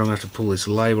microphone, I'm going to have to pull this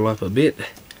label up a bit.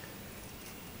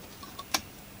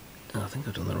 I think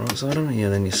I've done the right side on it. Yeah,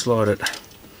 then you slide it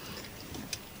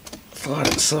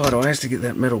sideways to get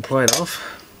that metal plate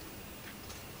off.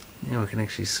 Now we can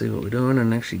actually see what we're doing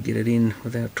and actually get it in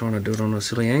without trying to do it on a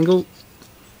silly angle.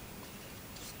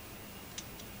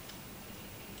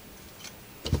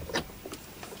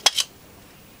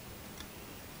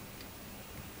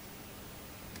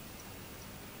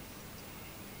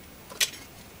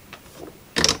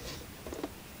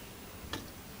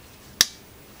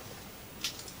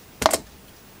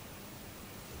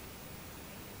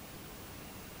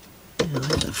 I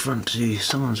think the front too,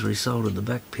 someone's resoldered the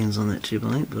back pins on that chip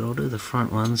I think, but I'll do the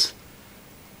front ones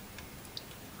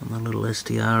on the little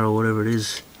STR or whatever it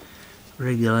is,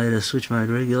 regulator, switch mode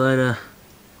regulator.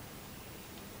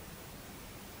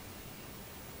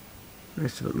 The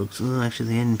rest of it looks, well, actually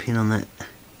the end pin on that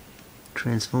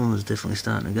transformer is definitely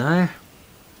starting to go.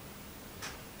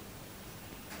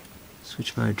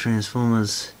 Switch mode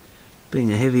transformers,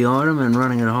 being a heavy item and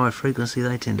running at a high frequency,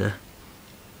 they tend to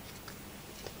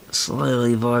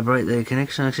slowly vibrate their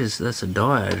connection. Actually, that's a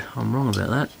diode. I'm wrong about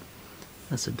that.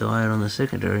 That's a diode on the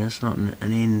secondary. That's not an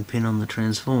end pin on the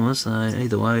transformer. So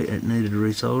either way, it needed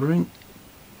resoldering.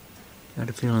 I had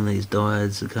a feeling these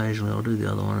diodes occasionally. I'll do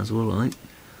the other one as well, I think,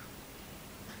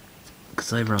 because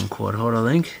they run quite hot,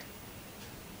 I think.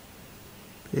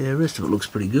 Yeah, the rest of it looks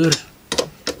pretty good.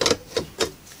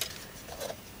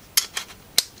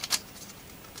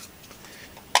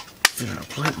 Fit our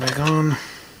plate back on.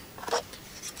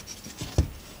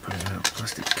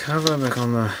 Plastic cover back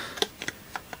on the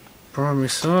primary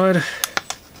side.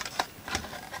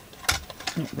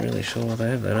 Not really sure why they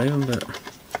have that even, but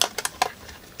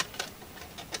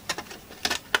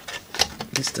I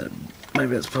guess that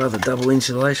maybe it's part of the double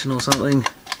insulation or something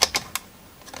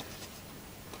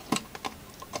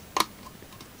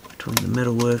between the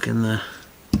metalwork and the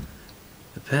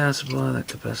power supply. That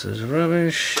capacitor's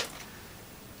rubbish.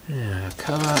 Yeah,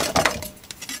 cover.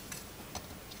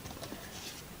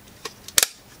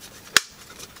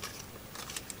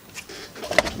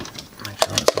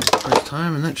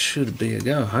 Time, and that should be a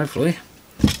go, hopefully.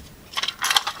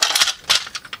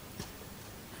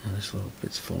 And this little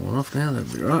bit's fallen off now,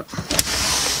 that'll be right.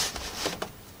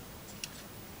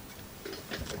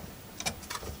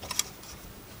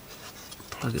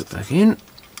 Plug it back in.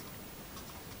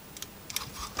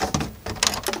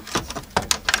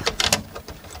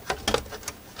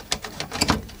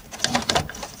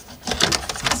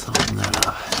 Let's open that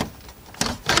up.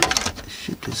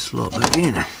 Ship this slot back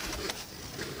in.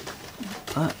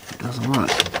 But it doesn't work.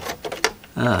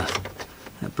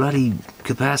 That bloody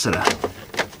capacitor.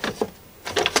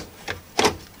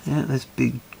 Yeah, this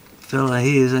big fella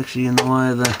here is actually in the way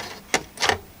of the...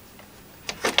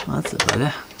 Oh, that's a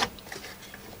bugger.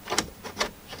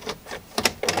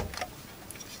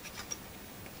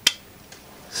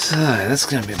 So, that's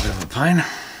going to be a bit of a pain.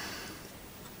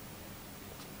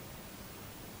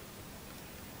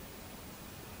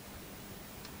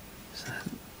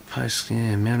 Post,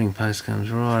 yeah, mounting post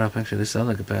comes right up. Actually, this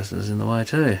other capacitor's in the way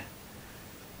too.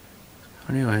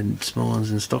 I knew I had small ones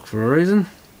in stock for a reason,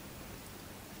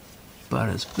 but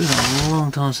it's been a long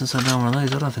time since I've done one of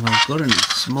these. I don't think I've got any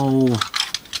small.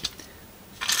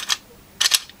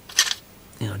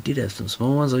 Yeah, I did have some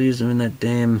small ones. I used them in that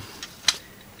damn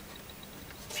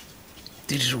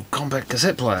digital compact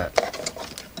cassette player.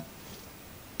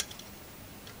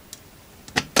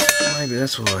 Maybe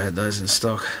that's why I had those in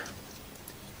stock.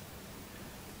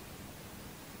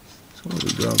 What have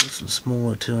we got? I've got some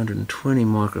smaller 220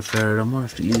 microfarad. I might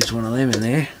have to use one of them in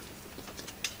there.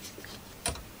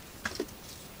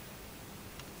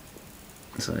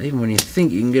 So even when you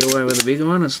think you can get away with a bigger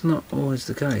one, it's not always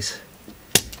the case.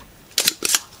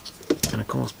 And of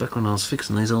course, back when I was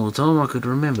fixing these all the time, I could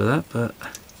remember that, but...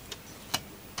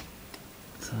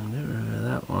 So I'll get rid of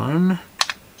that one.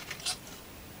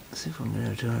 Let's see if I can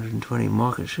get a 220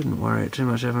 mic. It shouldn't worry too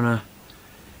much having a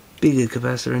bigger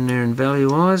capacitor in there in value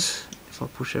wise. If I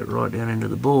push that right down into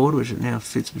the board, which it now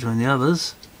fits between the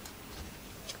others,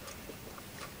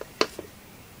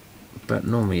 but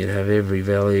normally you'd have every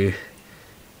value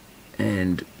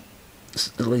and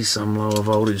at least some lower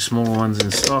voltage smaller ones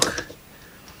in stock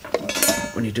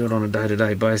when you do it on a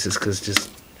day-to-day basis, because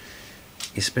just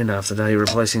you spend half the day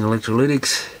replacing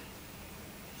electrolytics.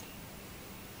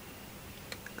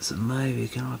 So maybe,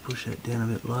 can I push that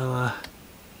down a bit lower?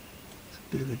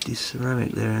 Bit of a disc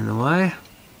ceramic there in the way.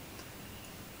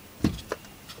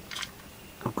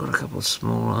 I've got a couple couple of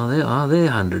small, they're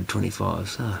 125,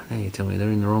 so now you tell me they're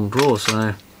in the wrong drawer,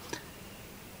 so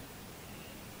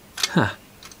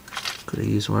could have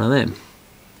used one of them.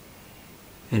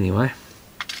 Anyway,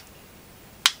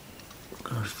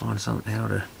 gotta find something how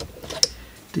to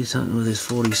do something with this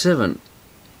 47.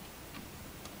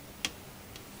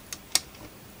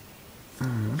 I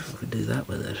wonder if I could do that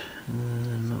with it.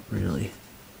 Not really.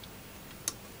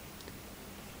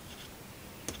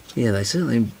 Yeah, they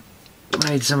certainly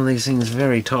made some of these things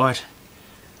very tight,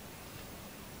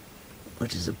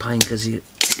 which is a pain because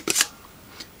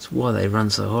it's why they run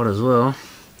so hot as well,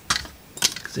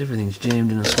 because everything's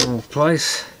jammed in a small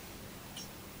place.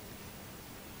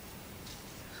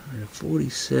 So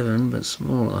 47 but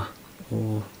smaller,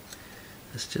 or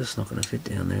it's just not going to fit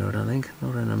down there, I don't think,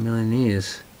 not in a million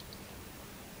years.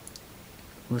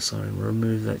 Unless I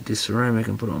remove that disc ceramic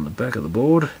and put it on the back of the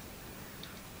board,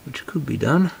 which could be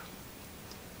done.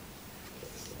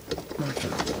 I'll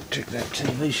check that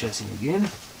TV chassis again.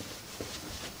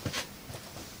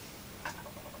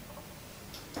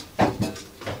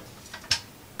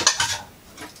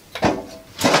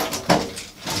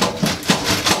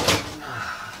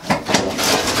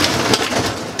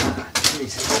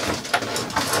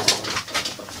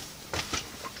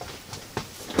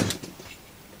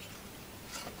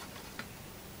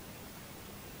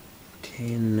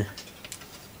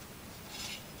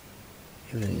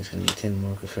 Everything's going to be 10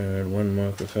 microfarad, 1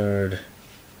 microfarad,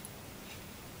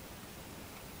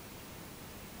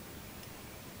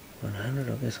 100.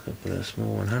 I guess I could put a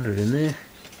small 100 in there.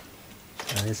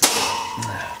 Oh, there's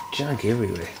junk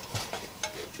everywhere.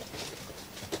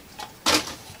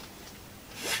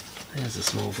 There's a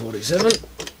small 47.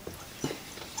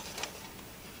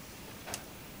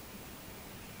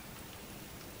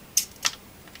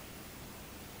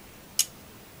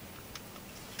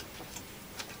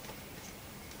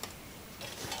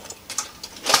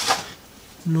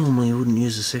 Normally you wouldn't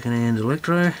use a second-hand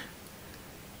electro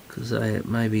because they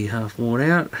may be half worn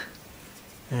out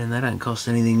and they don't cost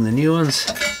anything, the new ones,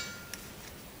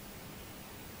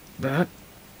 but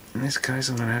in this case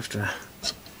I'm going to have to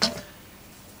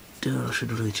do it. I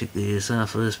should really check the ESR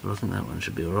first, but I think that one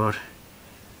should be alright.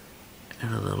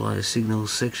 Out of the low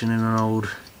signals section in an old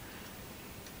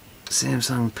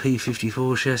Samsung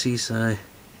P54 chassis, so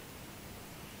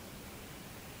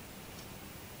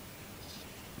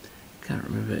can't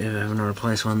remember ever having to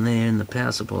replace one there in the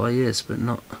power supply, yes, but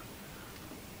not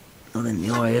in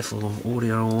the IF or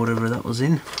audio or whatever that was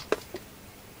in.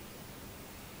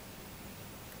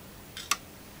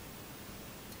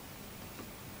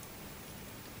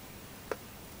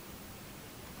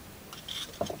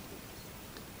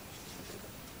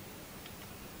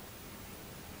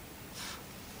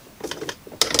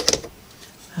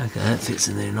 Okay, that fits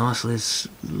in there nicely. It's a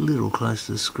little close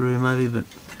to the screw maybe, but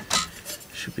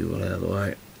should be well out of the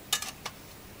way.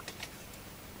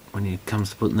 When it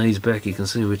comes to putting these back, you can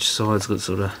see which side's got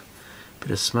sort of a bit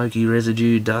of smoky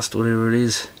residue, dust, whatever it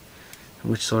is,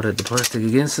 and which side had the plastic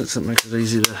against it, so it makes it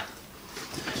easy to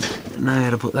know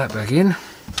how to put that back in.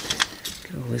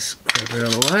 Get all this crap out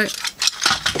of the way.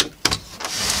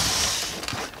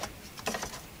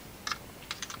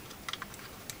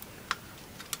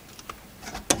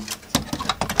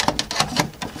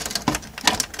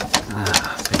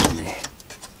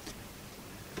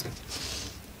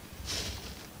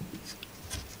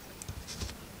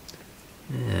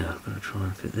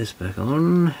 Fit this back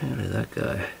on. How did that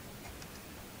go?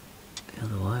 The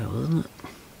other way, wasn't it?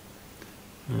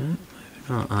 No, maybe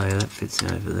not. Oh yeah, that fits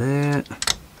over there.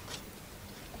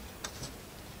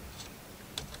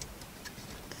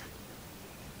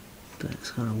 That's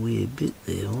got a weird bit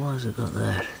there. Why has it got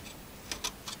that?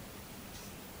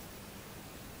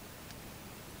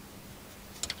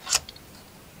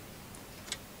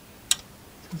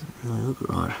 Doesn't really look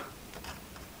right.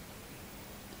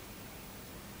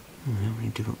 How many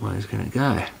different ways can it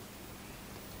go?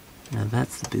 Now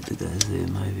that's the bit that goes there,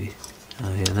 maybe.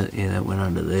 Oh yeah, that went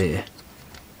under there.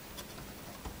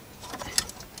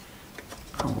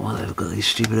 I don't know why they've got these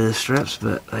stupid earth straps,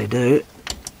 but they do.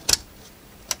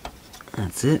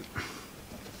 That's it.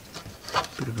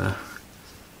 Bit of a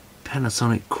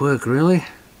Panasonic quirk, really.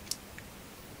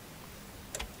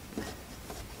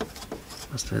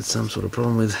 Must have had some sort of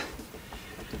problem with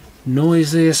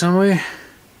noise there somewhere.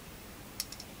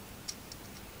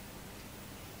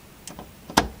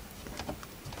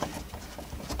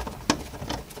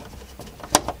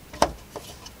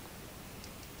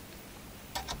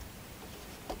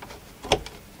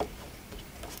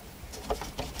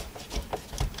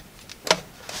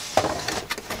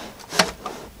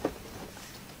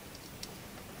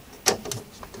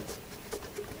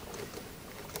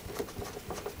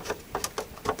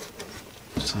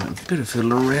 So a bit of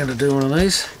fiddling around to do one of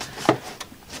these.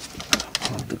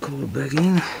 Plug the cord back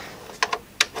in.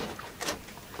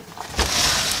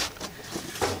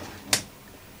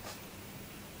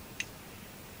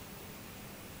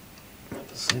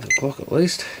 See the clock at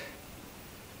least.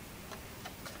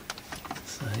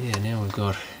 So yeah, now we've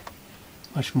got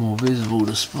much more visible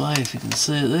display, if you can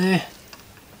see it there.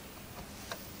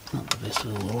 Not the best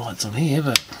with all the lights on here,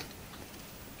 but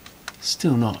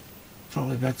still not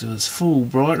probably back to its full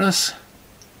brightness.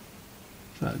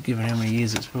 But given how many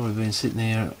years it's probably been sitting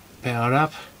there powered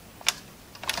up,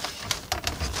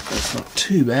 that's not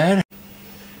too bad.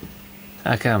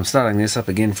 Okay, I'm starting this up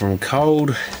again from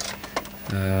cold.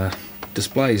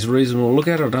 Display is reasonable to look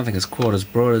at. I don't think it's quite as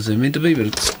bright as they're meant to be, but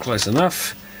it's close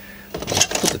enough. I'll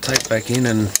put the tape back in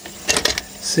and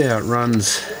see how it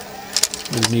runs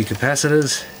with new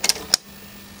capacitors.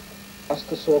 Adjust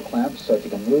the saw clamp so if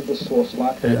you can move the saw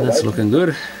slightly And that's looking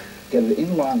good. Get it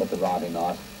in line with the riving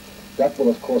knife. That will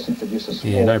of course introduce a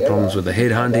small Yeah, no problems with the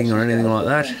head hunting or anything like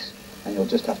that. And you'll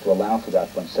just have to allow for that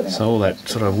when setting up. So all that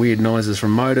sort of weird noises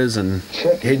from motors and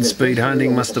head speed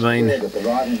hunting must have been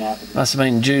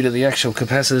due to the actual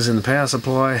capacitors in the power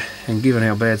supply, and given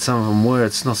how bad some of them were,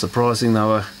 it's not surprising they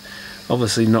were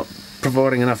obviously not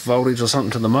providing enough voltage or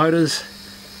something to the motors.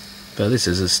 But this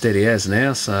is as steady as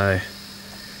now, so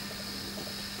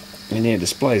and yeah,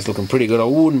 display's looking pretty good. I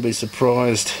wouldn't be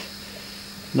surprised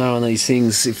knowing these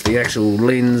things if the actual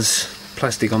lens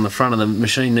plastic on the front of the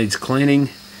machine needs cleaning.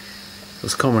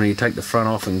 It's common you take the front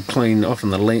off and clean often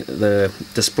the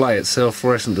display itself,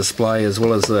 fluorescent display, as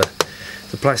well as the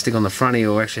plastic on the front here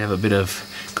will actually have a bit of,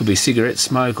 could be cigarette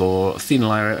smoke or a thin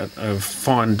layer of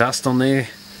fine dust on there.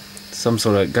 Some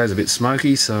sort of, goes a bit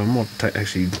smoky, so I might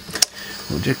actually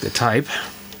reject the tape.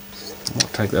 I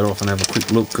might take that off and have a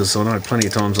quick look, because I know plenty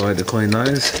of times I had to clean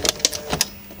those.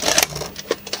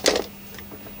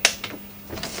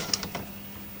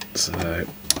 So,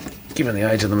 given the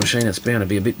age of the machine, it's bound to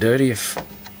be a bit dirty,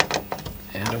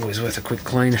 and always worth a quick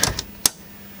clean. I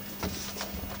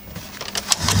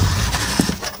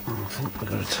think we've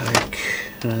got to take,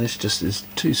 this just is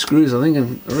 2 screws I think,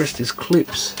 and the rest is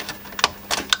clips.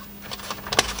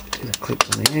 The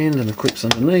clips on the end and the clips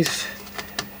underneath.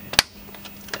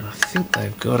 And I think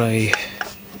they've got a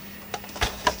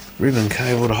ribbon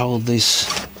cable to hold this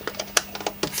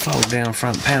fold down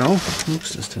front panel.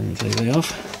 Oops, just turn the TV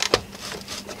off.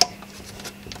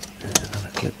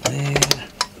 Another clip there.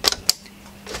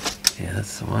 Yeah,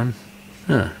 that's the one.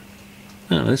 Oh,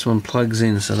 this one plugs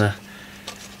in, so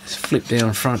this flip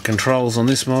down front controls on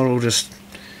this model just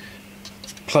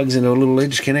plugs into a little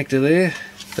edge connector there.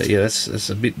 But yeah, that's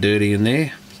a bit dirty in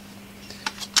there.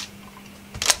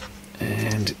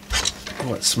 And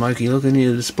quite smoky looking. Yeah,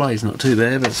 the display's not too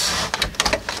bad, but it's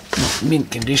not mint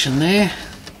condition there.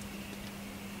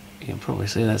 You can probably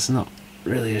see that's not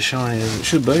really as shiny as it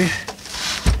should be.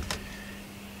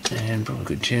 And probably a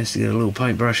good chance to get a little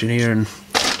paintbrush in here and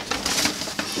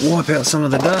wipe out some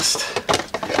of the dust.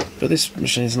 But this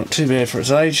machine's not too bad for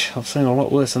its age. I've seen a lot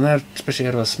worse than that, especially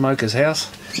out of a smoker's house.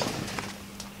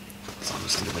 So I'll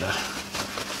just get a bit of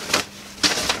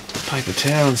paper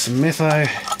towel and some metho.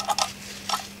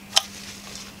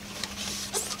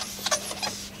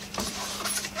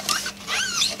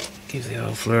 Give the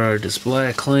old fluoro display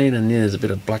a clean, and yeah, there's a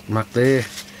bit of black muck there.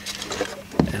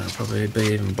 And it'll probably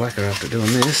be even blacker after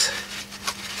doing this.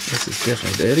 This is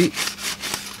definitely dirty.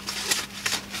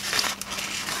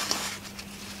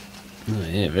 Oh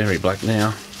yeah, very black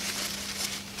now.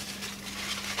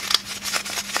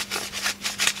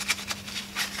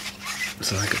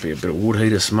 So that could be a bit of wood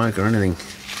heater smoke or anything.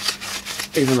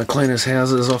 Even the cleanest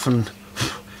houses often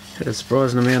had a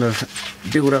surprising amount of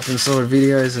build up inside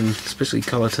videos, and especially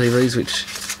colour TVs, which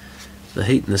the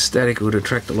heat and the static would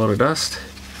attract a lot of dust.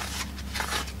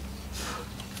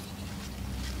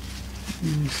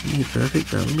 Yeah,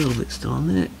 perfect, a little bit still on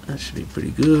there, that should be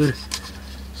pretty good.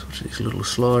 So these little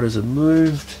sliders have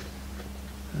moved.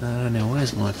 Now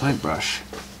where's my paintbrush?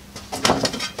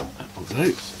 That will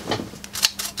do.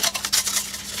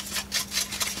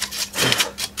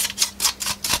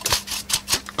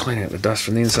 Clean out the dust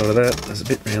from the inside of that. There's a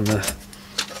bit around the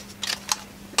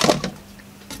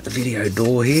video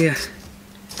door here.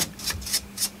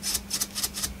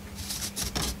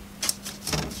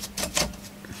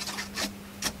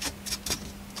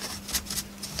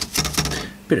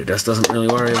 Bit of dust doesn't really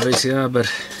worry a VCR, but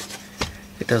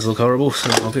it does look horrible, so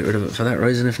I'll get rid of it for that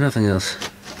reason, if nothing else.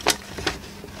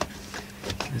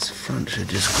 This front should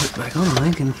just clip back on, I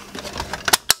think, and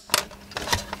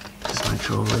just make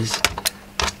sure all these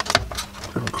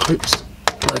little clips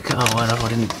like, oh wait up, I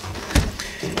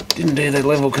didn't do the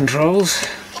level controls.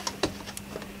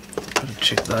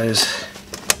 check those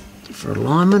for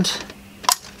alignment.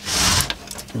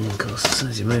 And of course, as soon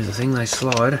as you move the thing, they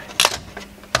slide.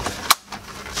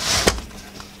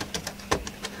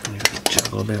 I've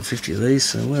juggled about 50 of these,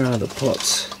 so where are the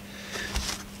pots?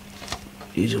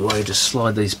 Usual way, just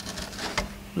slide these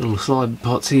little slide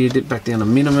pots here, dip back down to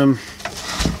minimum,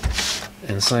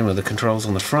 and same with the controls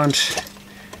on the front.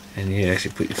 And you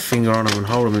actually put your finger on them and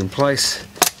hold them in place.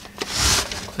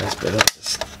 That's better.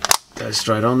 Just go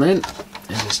straight on then,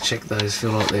 and just check those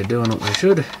feel like they're doing what they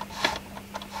should.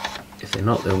 If they're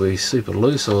not, they'll be super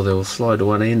loose, or they'll slide to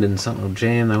one end and something will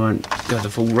jam. They won't go to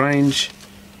full range.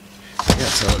 The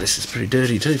outside of this is pretty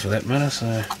dirty too, for that matter.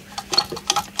 So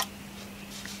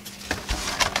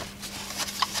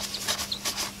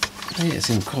yeah, it's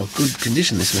in quite good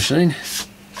condition, this machine.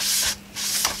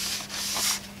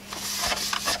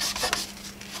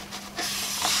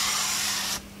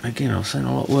 Again, I've seen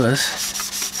a lot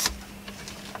worse,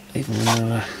 even when they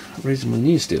were reasonably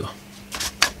new still.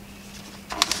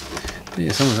 But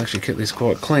yeah, someone's actually kept this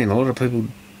quite clean. A lot of people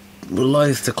were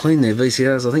loath to clean their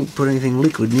VCRs, I think, put anything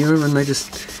liquid near them, and they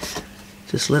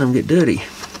just let them get dirty.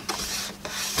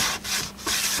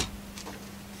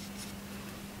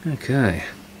 Okay.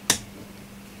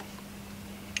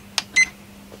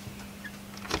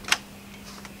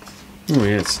 Oh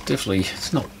yeah,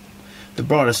 it's not the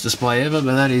brightest display ever,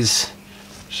 but that is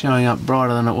showing up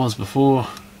brighter than it was before.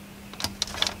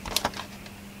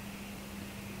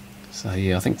 So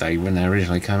yeah, I think when they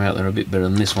originally came out, they were a bit better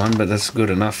than this one, but that's good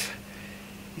enough.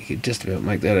 You could just about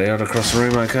make that out across the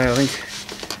room okay, I think.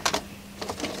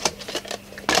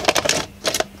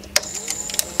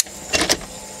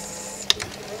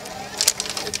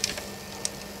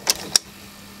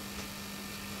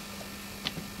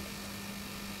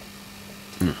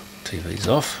 TV's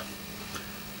off.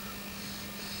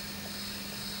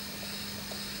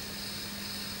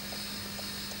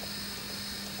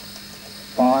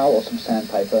 File or some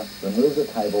sandpaper, remove the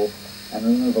table, and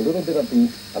remove a little bit of the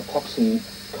epoxy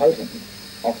coating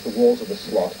off the walls of the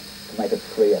slot to make it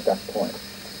free at that point.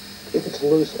 If it's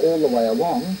loose all the way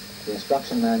along, the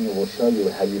instruction manual will show you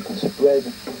how you can spread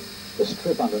the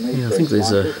strip underneath. Yeah, I think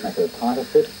there's make it a tighter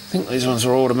fit. I think these ones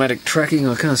are automatic tracking.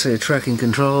 I can't see a tracking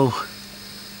control.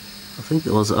 I think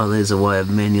there was, there's a way of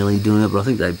manually doing it, but I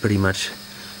think they pretty much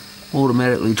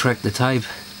automatically track the tape.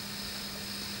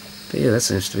 But yeah, that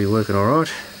seems to be working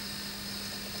alright.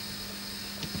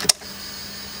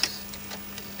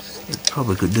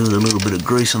 Probably could do with a little bit of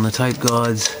grease on the tape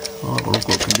guides. Oh, well, look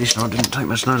what condition. I didn't take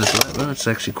much notice of that, but it's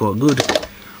actually quite good.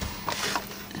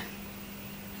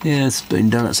 Yeah, it's been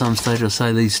done at some stage. I'll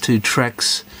say these two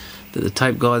tracks that the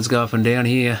tape guides go up and down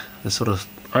here, the sort of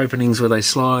openings where they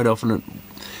slide, often it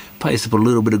pays to put a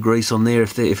little bit of grease on there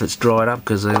if it's dried up,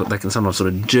 because they can sometimes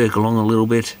sort of jerk along a little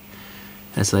bit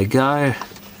as they go.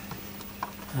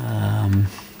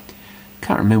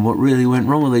 Can't remember what really went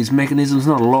wrong with these mechanisms.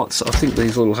 Not a lot. So I think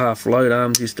these little half load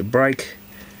arms used to break.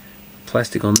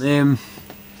 Plastic on them.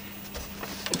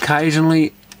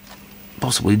 Occasionally,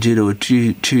 possibly due to a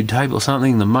chewed tape or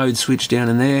something, the mode switch down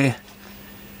in there,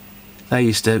 they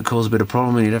used to cause a bit of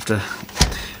problem, and you'd have to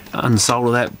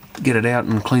unsolder that, get it out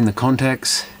and clean the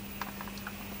contacts.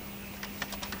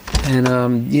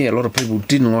 And yeah, a lot of people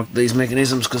didn't like these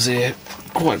mechanisms because they're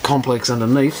quite complex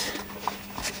underneath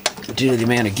due to the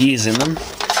amount of gears in them,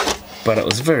 but it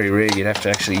was very rare you'd have to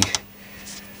actually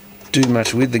do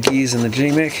much with the gears in the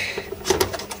G-Mech.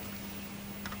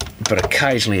 But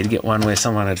occasionally you'd get one where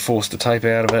someone had forced the tape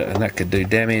out of it, and that could do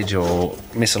damage or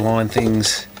misalign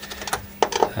things.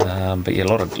 But yeah,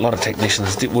 a lot of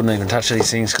technicians wouldn't even touch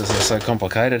these things because they're so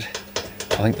complicated.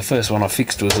 I think the first one I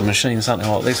fixed was a machine something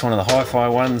like this, one of the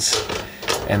HiFi ones,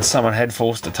 and someone had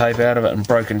forced the tape out of it and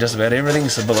broken just about everything.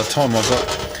 So by the time I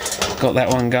got that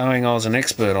one going, I was an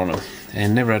expert on them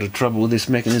and never had a trouble with this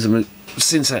mechanism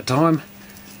since that time.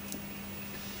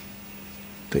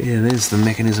 But yeah, there's the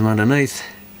mechanism underneath.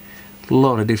 A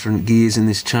lot of different gears in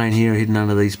this chain here hidden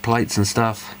under these plates and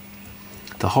stuff.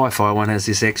 The HiFi one has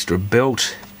this extra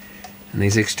belt and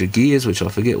these extra gears, which I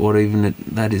forget what even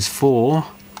that is for.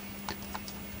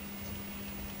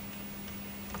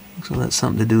 Looks like that's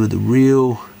something to do with the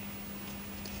reel.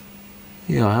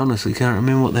 Yeah, I honestly can't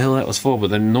remember what the hell that was for, but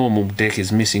the normal deck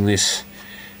is missing these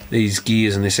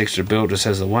gears, and this extra belt just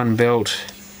has the one belt.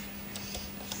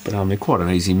 But they're quite an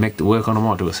easy mech to work on. I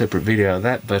might do a separate video of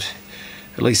that, but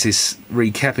at least this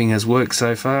recapping has worked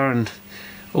so far and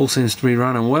all seems to be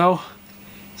running well.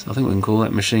 So I think we can call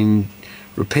that machine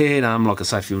repaired. Like I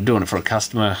say, if you're doing it for a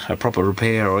customer, a proper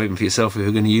repair, or even for yourself if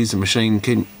you're going to use the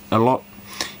machine a lot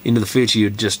into the future,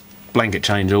 you'd just blanket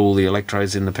change all the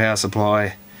electrodes in the power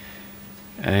supply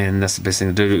and that's the best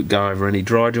thing to do, go over any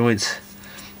dry joints,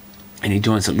 any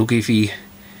joints that look iffy,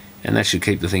 and that should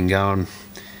keep the thing going.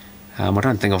 I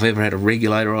don't think I've ever had a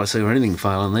regulator IC or anything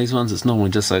fail on these ones. It's normally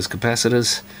just those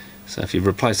capacitors, so if you've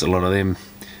replaced a lot of them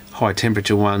high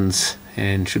temperature ones,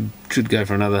 and should go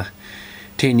for another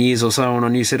 10 years or so on a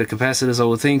new set of capacitors, I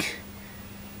would think.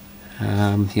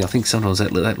 Yeah, I think sometimes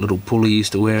that little pulley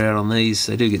used to wear out on these.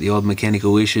 They do get the odd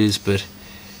mechanical issues, but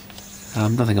I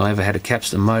don't think I ever had a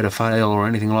capstan motor fail or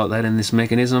anything like that in this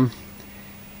mechanism.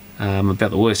 About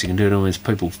the worst you can do to them is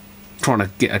people trying to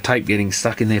get a tape getting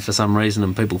stuck in there for some reason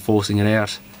and people forcing it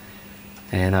out,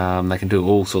 and they can do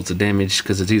all sorts of damage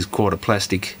because it is quite a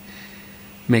plastic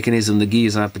mechanism. The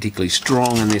gears aren't particularly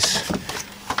strong, and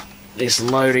this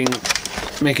loading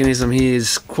mechanism here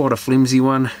is quite a flimsy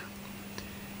one.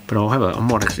 But I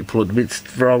might actually pull it a bit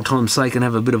for old time's sake and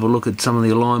have a bit of a look at some of the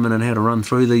alignment and how to run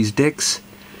through these decks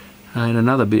in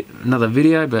another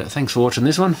video. But thanks for watching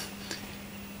this one.